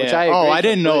I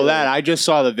didn't know that. I just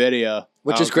saw the video.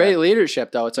 Which is great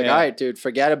leadership, though. It's like, all right, dude,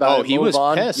 forget about it. He was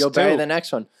on. pissed, You'll bury the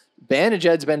next one.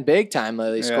 Banijad's been big time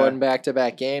lately. He scored in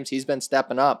back-to-back games. He's been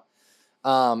stepping up.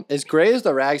 As great as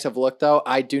the Rags have looked, though,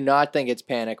 I do not think it's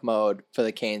panic mode for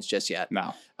the Canes just yet.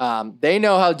 No. They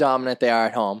know how dominant they are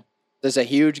at home. There's a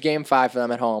huge Game 5 for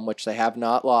them at home, which they have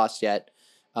not lost yet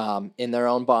in their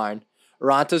own barn.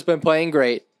 Ronta's been playing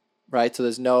great, right? So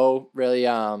there's no really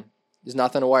there's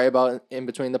nothing to worry about in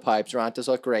between the pipes. Ronta's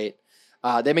look great.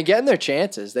 They've been getting their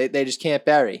chances. They just can't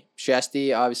bury.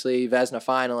 Shesty, obviously, Vezina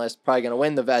finalist, probably going to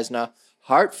win the Vezina.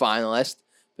 Hart finalist,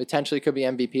 potentially could be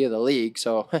MVP of the league.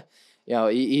 So...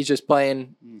 he's just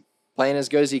playing as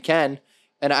good as he can.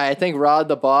 And I think Rod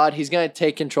the Bod, he's going to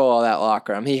take control of that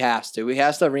locker room. He has to. He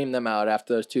has to ream them out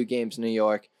after those 2 games in New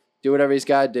York. Do whatever he's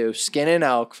got to do. Skin an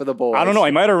elk for the boys. I don't know.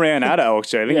 He might have ran out of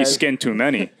elks. I think he skinned too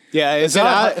many. Yeah, is it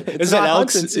elk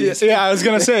season? Yeah, I was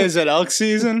going to say, is it elk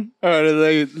season? Or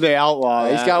do they outlaw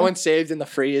He's got one saved in the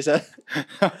freezer.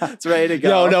 It's ready to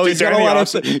go. No, he's going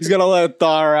to let it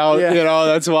thaw out. Yeah.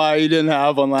 That's why he didn't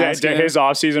have one last game. His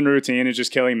off-season routine is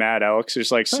just killing mad elks.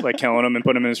 Just like killing them and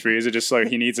putting them in his freezer. Just like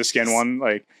he needs to skin one,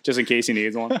 like just in case he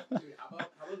needs one. Dude, how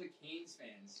about the Canes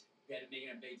fans making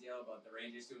a big deal about the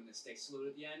Rangers doing the stick salute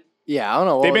at the end? Yeah, I don't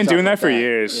know. They've been doing that for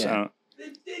years. Yeah.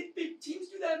 Teams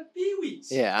do that in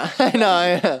Pee-wees. Yeah, I know.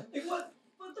 Yeah. Like, what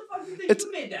the fuck do you think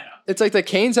you made that up? It's like the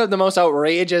Canes have the most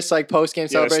outrageous post-game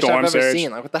celebration I've ever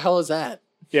seen. Like, what the hell is that?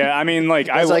 Yeah, I mean, like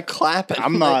I was like clapping.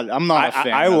 I'm not a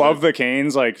fan. I love the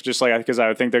Canes, like just like because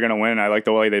I think they're gonna win. I like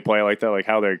the way they play, like that, like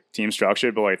how their team's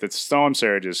structured. But like the Storm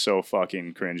Surge is so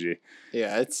fucking cringy.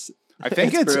 Yeah, I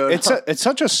think it's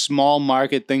such a small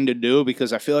market thing to do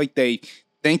because I feel like they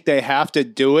think they have to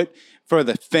do it for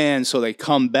the fans so they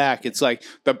come back. It's like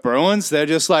the Bruins, they're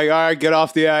just like, all right, get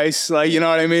off the ice. Like, you know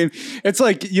what I mean? It's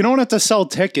like you don't have to sell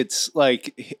tickets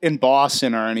like in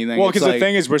Boston or anything. Well, because the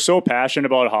thing is, we're so passionate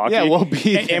about hockey. Yeah, we'll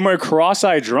be and we're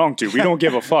cross-eyed drunk, dude. We don't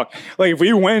give a fuck. Like if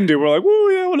we win, dude, we're like, woo,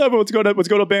 yeah, whatever. Let's go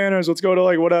to Banners. Let's go to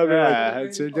like whatever. Yeah, like,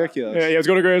 it's ridiculous. Yeah, let's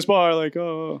go to Greatest Bar. Like,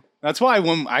 oh. That's why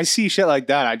when I see shit like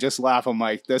that, I just laugh. I'm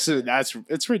like,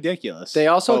 it's ridiculous. They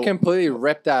also completely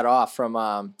ripped that off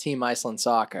from Team Iceland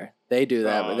Soccer. They do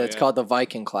that. It's called the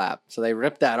Viking clap. So they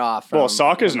ripped that off. Well,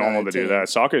 soccer's normal to do that.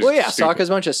 Soccer's soccer's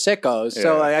a bunch of sickos. Yeah.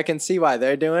 So like, I can see why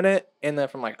they're doing it. And they're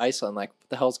from like Iceland. Like, what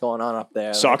the hell's going on up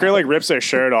there? Soccer like rips their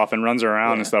shirt off and runs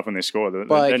around and stuff when they score.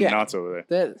 They're nuts over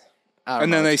there.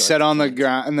 And then they sit on the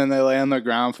ground, and then they lay on the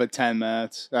ground for 10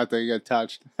 minutes after they get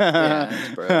touched. Yeah,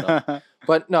 it's brutal.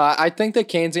 But no, I think the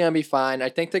Canes are going to be fine. I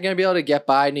think they're going to be able to get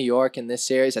by New York in this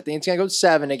series. I think it's going to go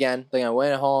 7 again. They're going to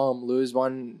win at home, lose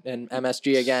one in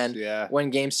MSG again,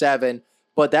 win Game 7.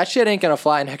 But that shit ain't going to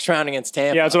fly next round against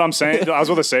Tampa. Yeah, that's what I'm saying. I was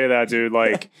about to say that, dude.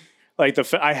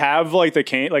 I have like the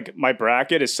Canes, like my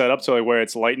bracket is set up to like where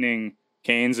it's Lightning,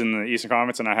 Canes in the Eastern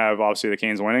Conference, and I have obviously the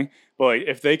Canes winning. But like,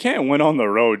 if they can't win on the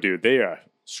road, dude, they are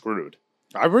screwed.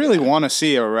 I really want to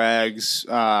see a Rags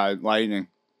Lightning.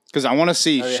 Because I want to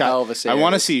see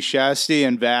Shesty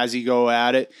and Vazzy go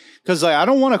at it. Because like I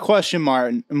don't want a question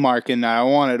mark in that. I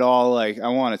want it all I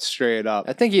want it straight up.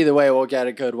 I think either way we'll get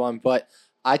a good one. But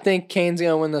I think Cane's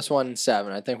gonna win this one in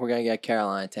 7. I think we're gonna get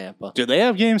Carolina, Tampa. Do they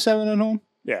have Game 7 at home?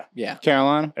 Yeah.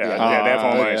 Carolina. Yeah, they have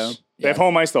home ice. Yeah. They have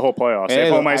home ice the whole playoffs. They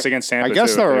have home ice against Tampa. I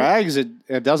guess the Rags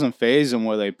it doesn't phase them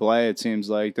where they play. It seems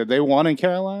like did they won in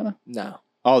Carolina? No.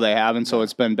 Oh, they haven't. So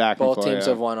it's been back and forth. Both teams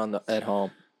have won at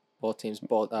home. Both teams took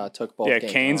both. Yeah,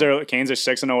 games Canes are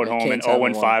 6-0 at home and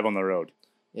 0-5 on the road.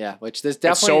 Yeah, which there's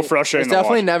definitely it's so frustrating. There's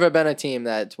definitely never been a team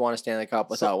that's won a Stanley Cup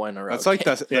without winning a road. That's like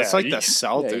the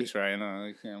Celtics right now.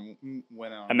 They can't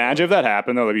win out. Imagine if that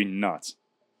happened though, that'd be nuts.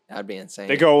 That'd be insane.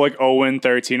 They go like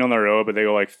 0-13 on the road, but they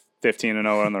go like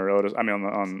 15-0 on the road. I mean,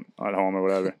 on at home or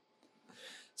whatever.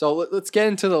 So let's get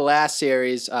into the last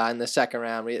series in the second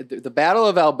round. The Battle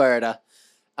of Alberta.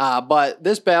 But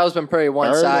this battle's been pretty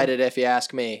one-sided, if you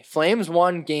ask me. Flames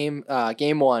won game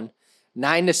one,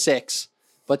 9-6.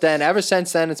 But then ever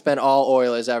since then, it's been all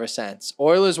Oilers ever since.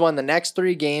 Oilers won the next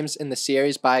 3 games in the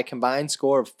series by a combined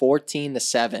score of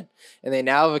 14-7. And they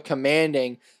now have a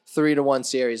commanding 3-1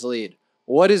 series lead.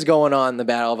 What is going on in the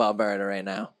Battle of Alberta right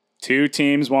now? 2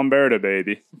 teams, 1 Berta,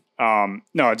 baby.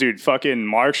 No, dude, fucking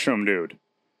Markstrom, dude.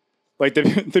 Like,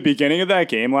 the beginning of that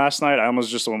game last night, I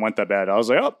almost just went to bed. I was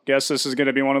like, oh, guess this is going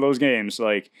to be one of those games.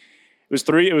 Like, it was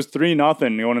 3-0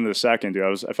 going into the second, dude.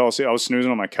 I fell asleep. I was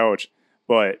snoozing on my couch.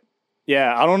 But,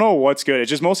 yeah, I don't know what's good.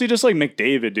 It's just mostly just, like,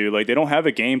 McDavid, dude. Like, they don't have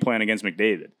a game plan against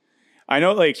McDavid. I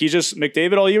know, like,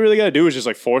 McDavid, all you really got to do is just,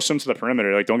 like, force him to the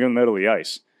perimeter. Like, don't give him the middle of the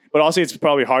ice. But also, it's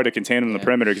probably hard to contain him in the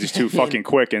perimeter because he's too fucking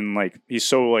quick and, like, he's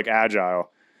so, like, agile.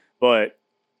 But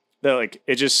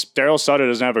Daryl Sutter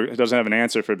doesn't have an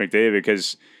answer for McDavid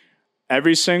because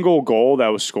every single goal that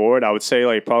was scored, I would say,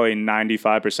 like, probably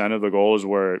 95% of the goals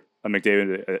were a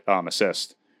McDavid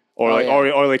assist. Or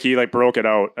he like broke it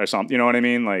out or something. You know what I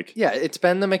mean? Like, yeah, it's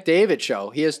been the McDavid show.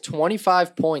 He has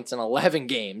 25 points in 11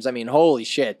 games. I mean, holy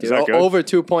shit, dude. Is that good? Over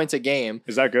 2 points a game.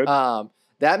 Is that good?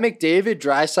 That McDavid,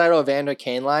 Draisaitl, Evander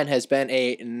Kane line has been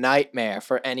a nightmare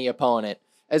for any opponent.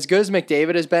 As good as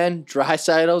McDavid has been,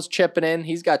 Draisaitl's chipping in.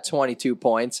 He's got 22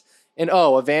 points. And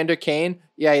Evander Kane,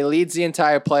 yeah, he leads the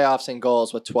entire playoffs in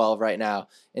goals with 12 right now.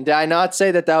 And did I not say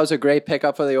that was a great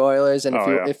pickup for the Oilers? And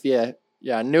if you're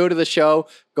new to the show,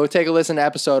 go take a listen to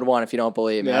episode 1 if you don't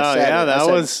believe me.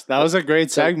 That was a great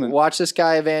segment. Watch this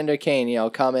guy Evander Kane,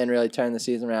 come in, really turn the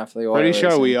season around for the Oilers. Pretty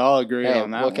sure we all agree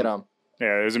on that. Look at him. Yeah,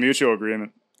 there's a mutual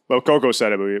agreement. Well, Coco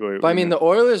said it, but I mean, the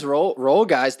Oilers role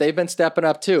guys, they've been stepping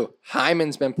up too.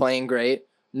 Hyman's been playing great.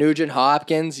 Nugent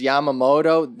Hopkins,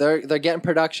 Yamamoto, they're getting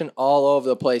production all over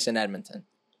the place in Edmonton.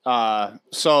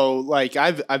 So like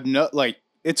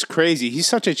it's crazy. He's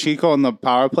such a Chico on the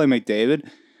power play, McDavid,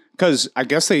 because I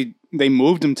guess they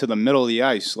moved him to the middle of the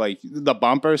ice, like the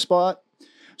bumper spot.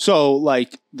 So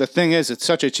like the thing is, it's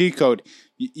such a cheat code.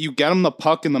 You get him the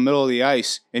puck in the middle of the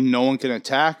ice, and no one can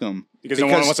attack him. Because no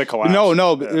one wants to collapse.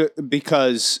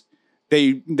 Because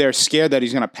they're scared that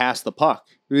he's going to pass the puck.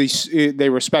 They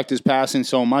respect his passing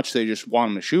so much, they just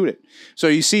want him to shoot it. So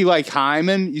you see like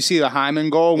Hyman, you see the Hyman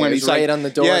goal when he's right like on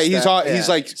the doorstep. He's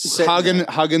like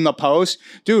hugging the post.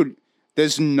 Dude,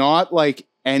 there's not like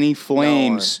any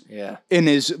flames in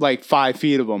his like 5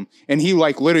 feet of him. And he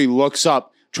like literally looks up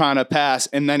trying to pass,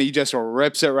 and then he just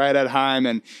rips it right at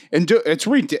Hyman. And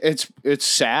it's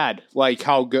sad, like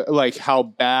how good, like how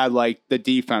bad, like the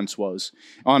defense was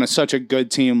on such a good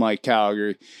team like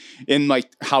Calgary, and like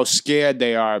how scared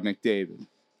they are of McDavid.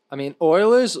 I mean,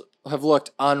 Oilers have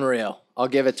looked unreal. I'll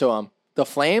give it to them. The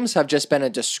Flames have just been a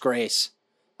disgrace.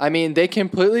 I mean, they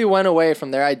completely went away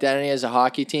from their identity as a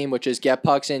hockey team, which is get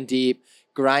pucks in deep,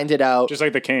 grind it out. Just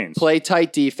like the Canes. Play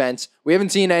tight defense. We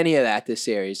haven't seen any of that this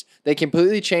series. They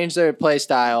completely changed their play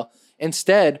style.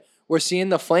 Instead, we're seeing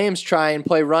the Flames try and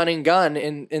play run and gun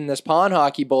in this pond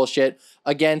hockey bullshit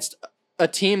against a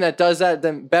team that does that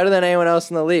better than anyone else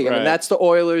in the league. I mean, that's the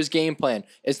Oilers' game plan.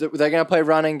 Is that they're going to play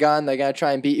run and gun. They're going to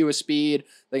try and beat you with speed.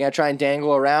 They're going to try and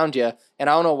dangle around you.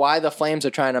 And I don't know why the Flames are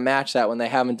trying to match that when they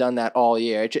haven't done that all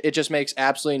year. It just makes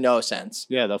absolutely no sense.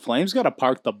 Yeah, the Flames got to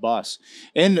park the bus.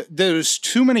 And there's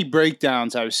too many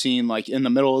breakdowns I've seen like in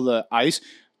the middle of the ice.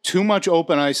 Too much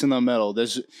open ice in the middle.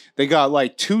 They got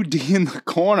like 2D in the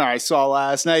corner I saw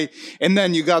last night. And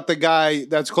then you got the guy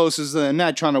that's closest to the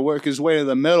net trying to work his way to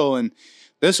the middle. And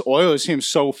this Oilers team is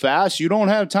so fast, you don't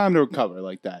have time to recover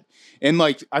like that. And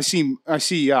like I see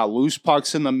loose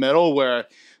pucks in the middle where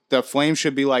the Flames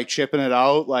should be like chipping it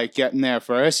out, like getting there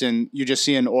first. And you just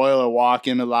see an Oiler walk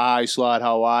into the high slot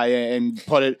Hawaii and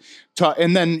put it.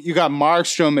 And then you got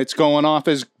Markstrom. It's going off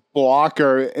his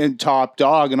blocker and top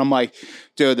dog. And I'm like,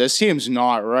 dude, this team's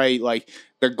not right. Like,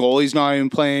 their goalie's not even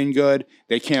playing good.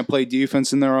 They can't play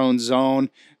defense in their own zone.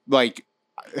 Like,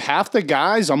 half the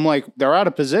guys, I'm like, they're out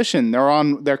of position.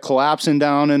 They're collapsing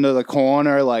down into the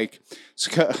corner. Like,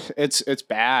 it's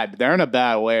bad. They're in a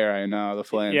bad way right now, the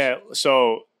Flames. Yeah,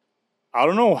 so I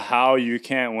don't know how you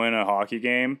can't win a hockey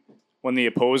game when the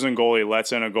opposing goalie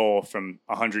lets in a goal from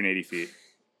 180 feet.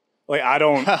 Like, I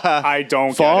don't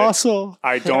Fossil. Get it.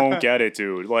 I don't get it,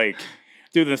 dude. Like,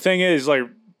 dude, the thing is, like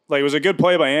it was a good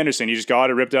play by Anderson. He just got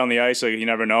it ripped down the ice. Like, you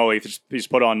never know. He's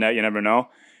put on net. You never know.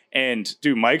 And,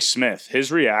 dude, Mike Smith,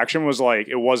 his reaction was like,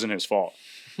 it wasn't his fault.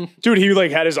 Dude, he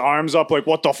like had his arms up like,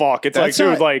 what the fuck? It's That's like,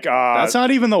 dude, not- like That's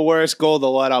not even the worst goal to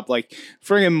let up. Like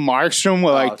friggin' Markstrom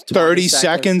with like 20 30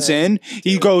 seconds in,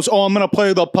 he goes, "Oh, I'm gonna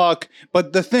play the puck."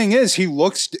 But the thing is, he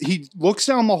looks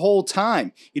down the whole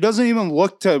time. He doesn't even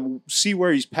look to see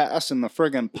where he's passing the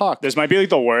friggin' puck. this might be like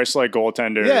the worst like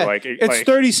goaltender. Yeah, Like it's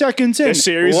 30 seconds in. This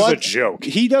series is a joke.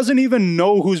 He doesn't even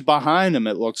know who's behind him.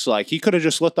 It looks like he could have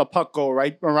just let the puck go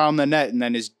right around the net, and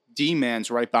then his D-man's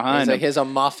right behind He's him. like, here's a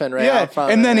muffin right out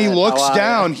front. And of then he that. looks How are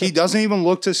down. ya? He doesn't even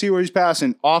look to see where he's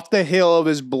passing. Off the heel of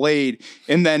his blade,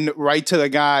 and then right to the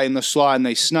guy in the slot, and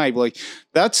they snipe. Like,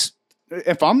 that's...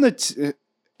 If I'm the...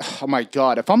 Oh, my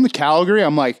God. If I'm the Calgary,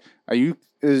 I'm like,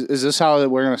 is this how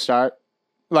we're going to start?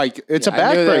 Like, it's a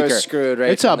I knew they were backbreaker. screwed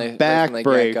right It's a from the get-go.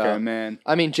 backbreaker, man.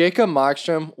 I mean, Jacob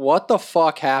Markstrom, what the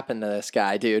fuck happened to this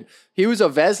guy, dude? He was a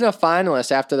Vezina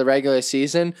finalist after the regular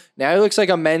season. Now he looks like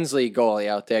a men's league goalie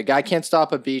out there. Guy can't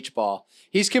stop a beach ball.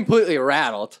 He's completely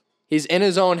rattled. He's in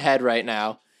his own head right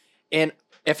now. And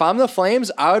if I'm the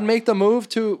Flames, I would make the move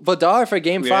to Vladar for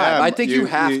Game 5. I think you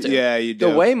have to. Yeah, you do.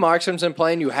 The way Markstrom's been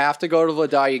playing, you have to go to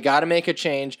Vladar. You got to make a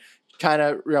change, kind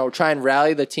of try and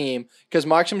rally the team because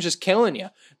Markstrom's just killing you.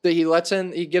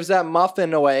 He gives that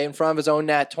muffin away in front of his own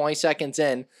net 20 seconds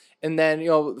in. And then,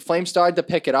 the Flames started to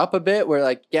pick it up a bit. We're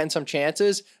like getting some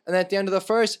chances. And then at the end of the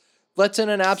first, lets in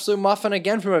an absolute muffin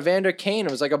again from Evander Kane.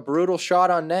 It was like a brutal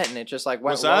shot on net. And it just like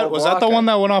went Was that the one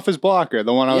that went off his blocker?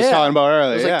 The one I was talking about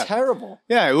earlier? It was like terrible.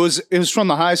 Yeah, it was from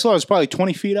the highest low. It was probably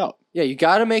 20 feet up. Yeah, you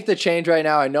got to make the change right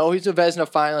now. I know he's a Vezina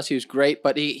finalist. He was great,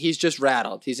 but he's just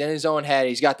rattled. He's in his own head.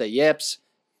 He's got the yips.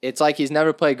 It's like he's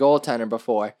never played goaltender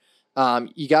before.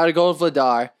 You got to go to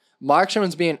Vladar.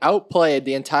 Markstrom's being outplayed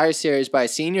the entire series by a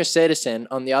senior citizen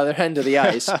on the other end of the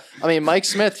ice. I mean, Mike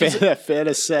Smith. Fair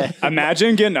to say.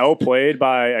 Imagine getting outplayed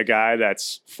by a guy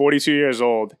that's 42 years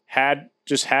old,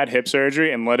 just had hip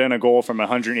surgery, and let in a goal from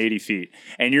 180 feet,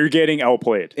 and you're getting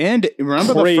outplayed. And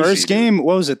remember Crazy, the first dude. game?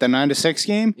 What was it? The 9-6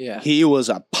 game? Yeah. He was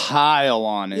a pile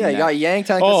on it. Yeah, he got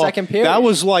yanked on the second period. That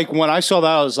was like when I saw that,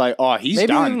 I was like, "Oh, he's Maybe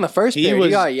done." even the first period, he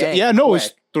got yanked Yeah, no, it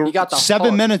quick. was He got the 7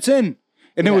 hook. minutes in,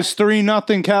 and it Yeah. was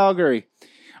 3-0 Calgary.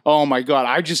 Oh my God,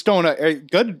 I just don't.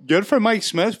 Good for Mike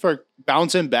Smith for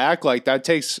bouncing back. Like that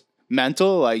takes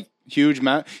mental, like huge.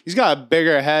 He's got a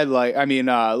bigger head. Like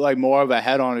more of a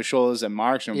head on his shoulders than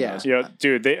Markstrom does. Yeah,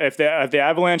 dude. If the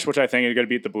Avalanche, which I think is going to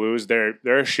beat the Blues, they're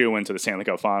a shoe into the Stanley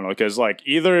Cup final because like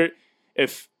either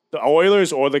if the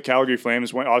Oilers or the Calgary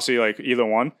Flames win, obviously like either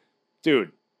one,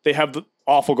 dude, they have the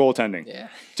awful goaltending. Yeah.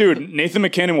 Dude, Nathan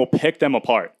McKinnon will pick them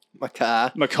apart.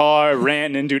 McCaw.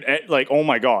 Rantanen, dude, like oh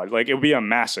my God, like it would be a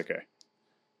massacre.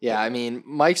 Yeah, I mean,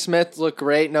 Mike Smith looked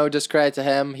great. No discredit to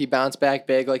him. He bounced back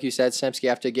big, like you said, Simsky,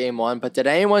 after Game 1. But did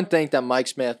anyone think that Mike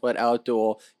Smith would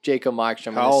outduel Jacob Markstrom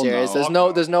in the Hell series?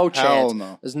 no. There's no chance.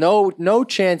 no. There's no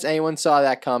chance anyone saw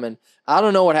that coming. I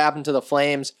don't know what happened to the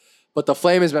Flames, but the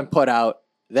Flame has been put out.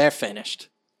 They're finished.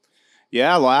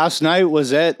 Yeah, last night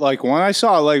was it. Like when I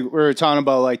saw, like we were talking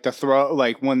about, like the throw,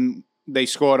 like when they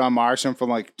scored on Markstrom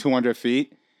from like 200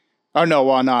 feet. Oh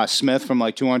no, Smith from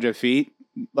like 200 feet.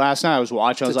 Last night I was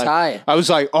watching. I was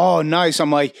like, oh nice.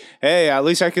 I'm like, hey, at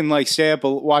least I can like stay up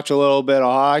and watch a little bit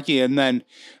of hockey. And then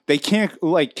they can't,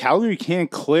 like Calgary can't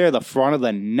clear the front of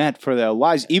the net for their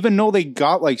lives, even though they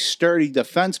got like sturdy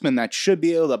defensemen that should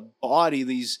be able to body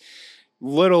these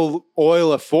little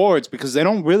Oiler forwards because they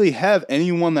don't really have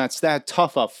anyone that's that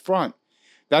tough up front.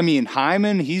 I mean,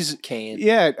 Hyman, he's Kane.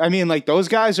 Yeah, I mean, like those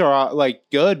guys are like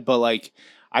good, but like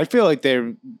I feel like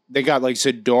they got like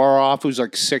Zadorov, who's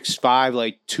like 6'5",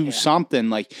 like 2 something.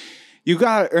 Like you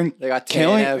got They got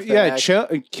Tanev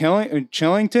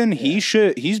Chillington.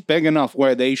 Yeah. He's big enough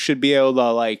where they should be able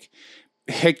to like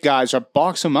hit guys or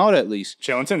box them out at least.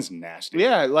 Chillington's nasty.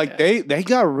 Yeah, like they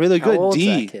got really How good old's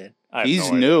D. that kid? I have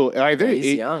He's no idea. new. I think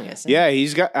He's young, isn't he? yeah,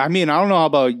 he's got. I mean, I don't know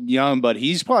about young, but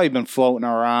he's probably been floating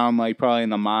around, like probably in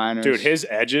the minors. Dude, his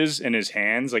edges and his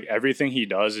hands, like everything he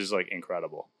does is like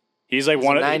incredible. He's like He's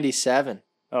one of 97.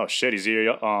 Oh shit, he's a year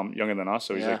younger than us,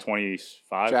 so he's Yeah. like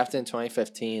 25. Drafted in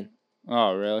 2015.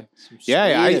 Oh, really? From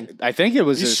Yeah, Sweden. I think it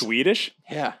was He's his. Swedish.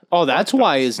 Yeah. Oh, that's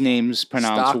why his name's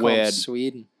pronounced Stockholm, weird.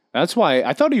 Sweden. That's why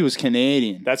I thought he was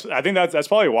Canadian. I think that's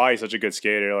probably why he's such a good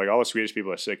skater. Like all the Swedish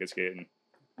people are sick at skating.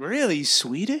 Really, he's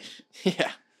Swedish?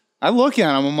 Yeah. I look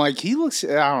at him, I'm like, he looks.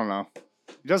 I don't know.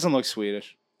 He doesn't look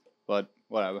Swedish, but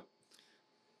whatever.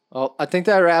 Well, I think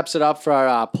that wraps it up for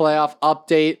our playoff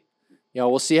update.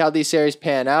 We'll see how these series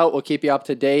pan out. We'll keep you up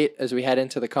to date as we head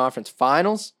into the conference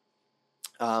finals.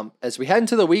 As we head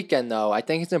into the weekend, though, I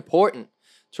think it's important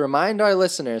to remind our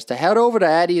listeners to head over to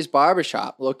Addie's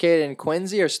Barbershop, located in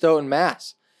Quincy or Stoughton,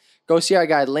 Mass. Go see our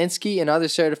guy Linsky and other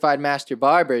certified master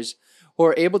barbers who who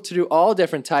are able to do all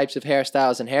different types of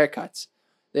hairstyles and haircuts.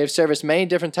 They have serviced many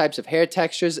different types of hair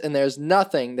textures, and there's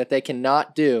nothing that they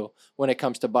cannot do when it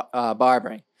comes to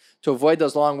barbering. To avoid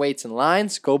those long waits and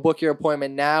lines, go book your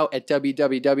appointment now at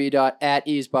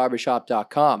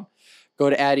www.ateasebarbershop.com. Go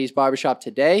to At Ease Barbershop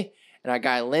today, and our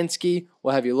guy Linsky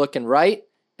will have you looking right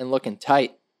and looking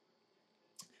tight.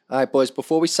 All right, boys,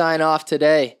 before we sign off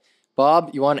today,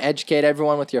 Bob, you want to educate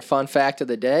everyone with your fun fact of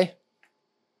the day?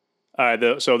 All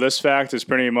right, so this fact is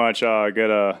pretty much going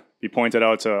to be pointed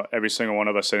out to every single one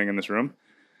of us sitting in this room.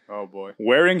 Oh, boy.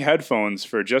 Wearing headphones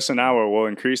for just an hour will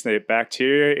increase the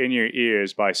bacteria in your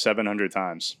ears by 700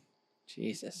 times.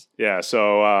 Jesus. Yeah,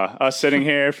 so us sitting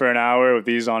here for an hour with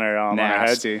these on our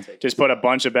heads just put a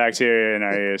bunch of bacteria in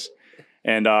our ears.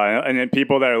 And then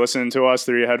people that are listening to us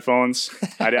through your headphones,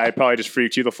 I probably just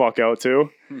freaked you the fuck out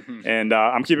too. And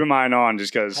I'm keeping mine on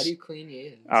just because. How do you clean your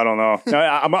ears? I don't know. No,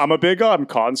 I'm a big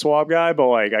cotton swab guy, but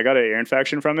like I got an ear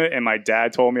infection from it, and my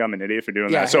dad told me I'm an idiot for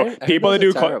doing that. So people that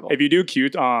do if you do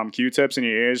Q-tips in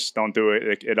your ears, don't do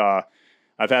it.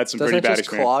 I've had some pretty bad experience. Doesn't it just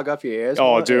clog up your ears?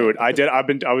 Oh, dude, I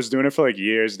was doing it for like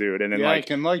years, dude, and then it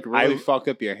can really fuck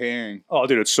up your hearing. Oh,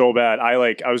 dude, it's so bad.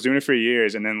 I was doing it for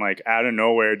years, and then like out of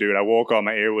nowhere, dude, I woke up,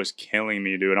 my ear was killing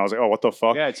me, dude, and I was like, oh, what the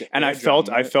fuck? Yeah, and I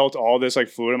felt all this like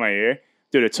fluid in my ear,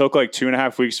 dude. It took like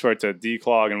 2.5 weeks for it to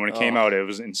declog, and when it came out, it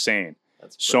was insane.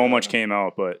 So much came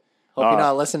out, but. Hope you're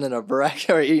not listening to breakfast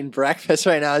or eating breakfast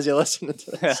right now as you're listening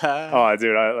to this. Oh,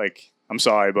 dude, I'm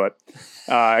sorry, but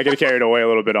I get carried away a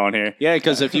little bit on here. Yeah,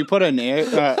 because if you put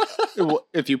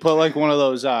if you put like one of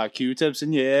those Q-tips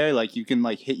in your ear, like you can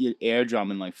like hit your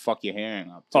eardrum and like fuck your hearing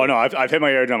up. Too. Oh no, I've hit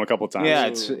my eardrum a couple times. Yeah,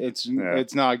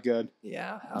 it's not good.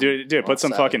 Yeah, dude, put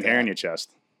some fucking hair in your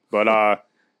chest. But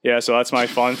yeah, so that's my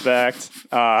fun fact.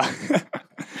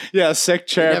 Yeah, sick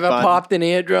chair. You never popped an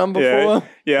eardrum before?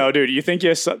 Yeah, dude, you think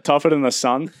you're tougher than the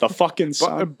sun? The fucking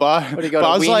sun. What do you go to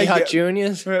Weenie Hut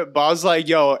Juniors? Bob's like,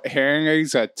 yo, hearing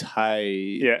aids are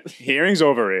tight. Yeah, hearing's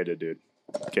overrated, dude.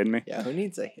 Kidding me? Yeah, who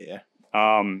needs a hair?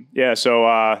 Yeah,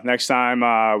 so next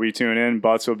time we tune in,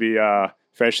 Butts will be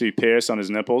freshly pierced on his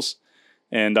nipples.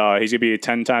 And he's gonna be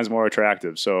 10 times more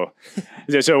attractive. So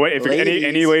if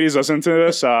any ladies listen to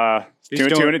this,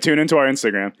 tune into our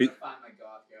Instagram.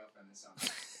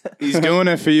 He's doing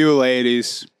it for you,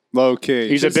 ladies. Low key.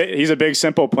 He's a big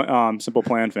Simple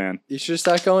Plan fan. You should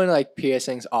start going like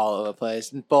piercings all over the place.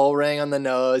 Bull ring on the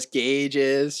nose,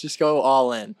 gauges. Just go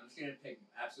all in. I'm just gonna pick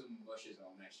absolute bushes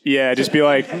all next year. Yeah, just be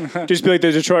like the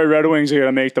Detroit Red Wings are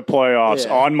gonna make the playoffs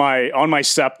on my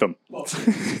septum.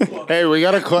 Hey, we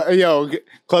gotta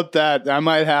clip that. That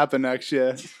might happen next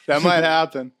year. That might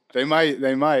happen. They might.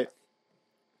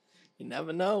 You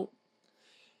never know.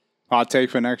 Hot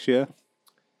take for next year.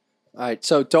 All right,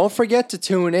 so don't forget to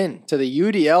tune in to the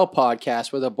UDL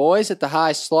podcast where the boys at the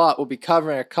High Slot will be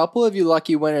covering a couple of you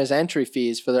lucky winners' entry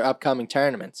fees for their upcoming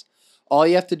tournaments. All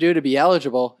you have to do to be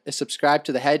eligible is subscribe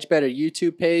to the Hedge Better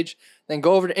YouTube page, then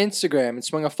go over to Instagram and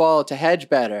swing a follow to Hedge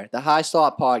Better, the High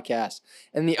Slot podcast,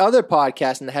 and the other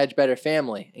podcasts in the Hedge Better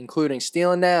family, including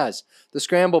Steel and Naz, the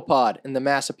Scramble Pod, and the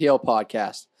Mass Appeal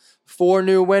podcast. 4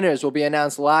 new winners will be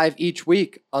announced live each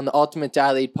week on the Ultimate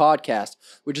Die Lead podcast,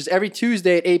 which is every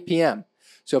Tuesday at 8 p.m.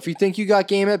 So if you think you got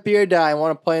game at Beer Die and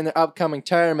want to play in their upcoming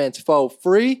tournaments for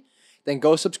free, then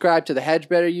go subscribe to the Hedge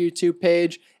Better YouTube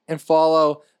page and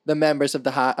follow the members of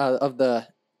the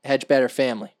Hedge Better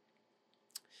family.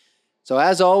 So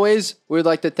as always, we would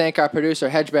like to thank our producer,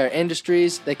 Hedge Better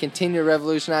Industries. They continue to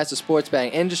revolutionize the sports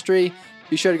betting industry.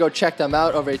 Be sure to go check them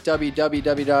out over at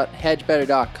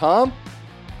www.hedgebetter.com.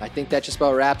 I think that just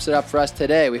about wraps it up for us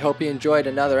today. We hope you enjoyed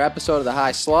another episode of The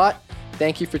High Slot.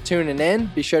 Thank you for tuning in.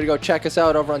 Be sure to go check us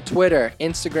out over on Twitter,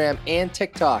 Instagram, and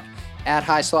TikTok at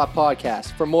High Slot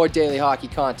Podcast for more daily hockey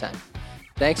content.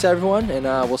 Thanks, everyone, and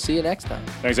we'll see you next time.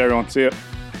 Thanks, everyone. See ya.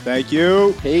 Thank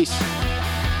you. Peace.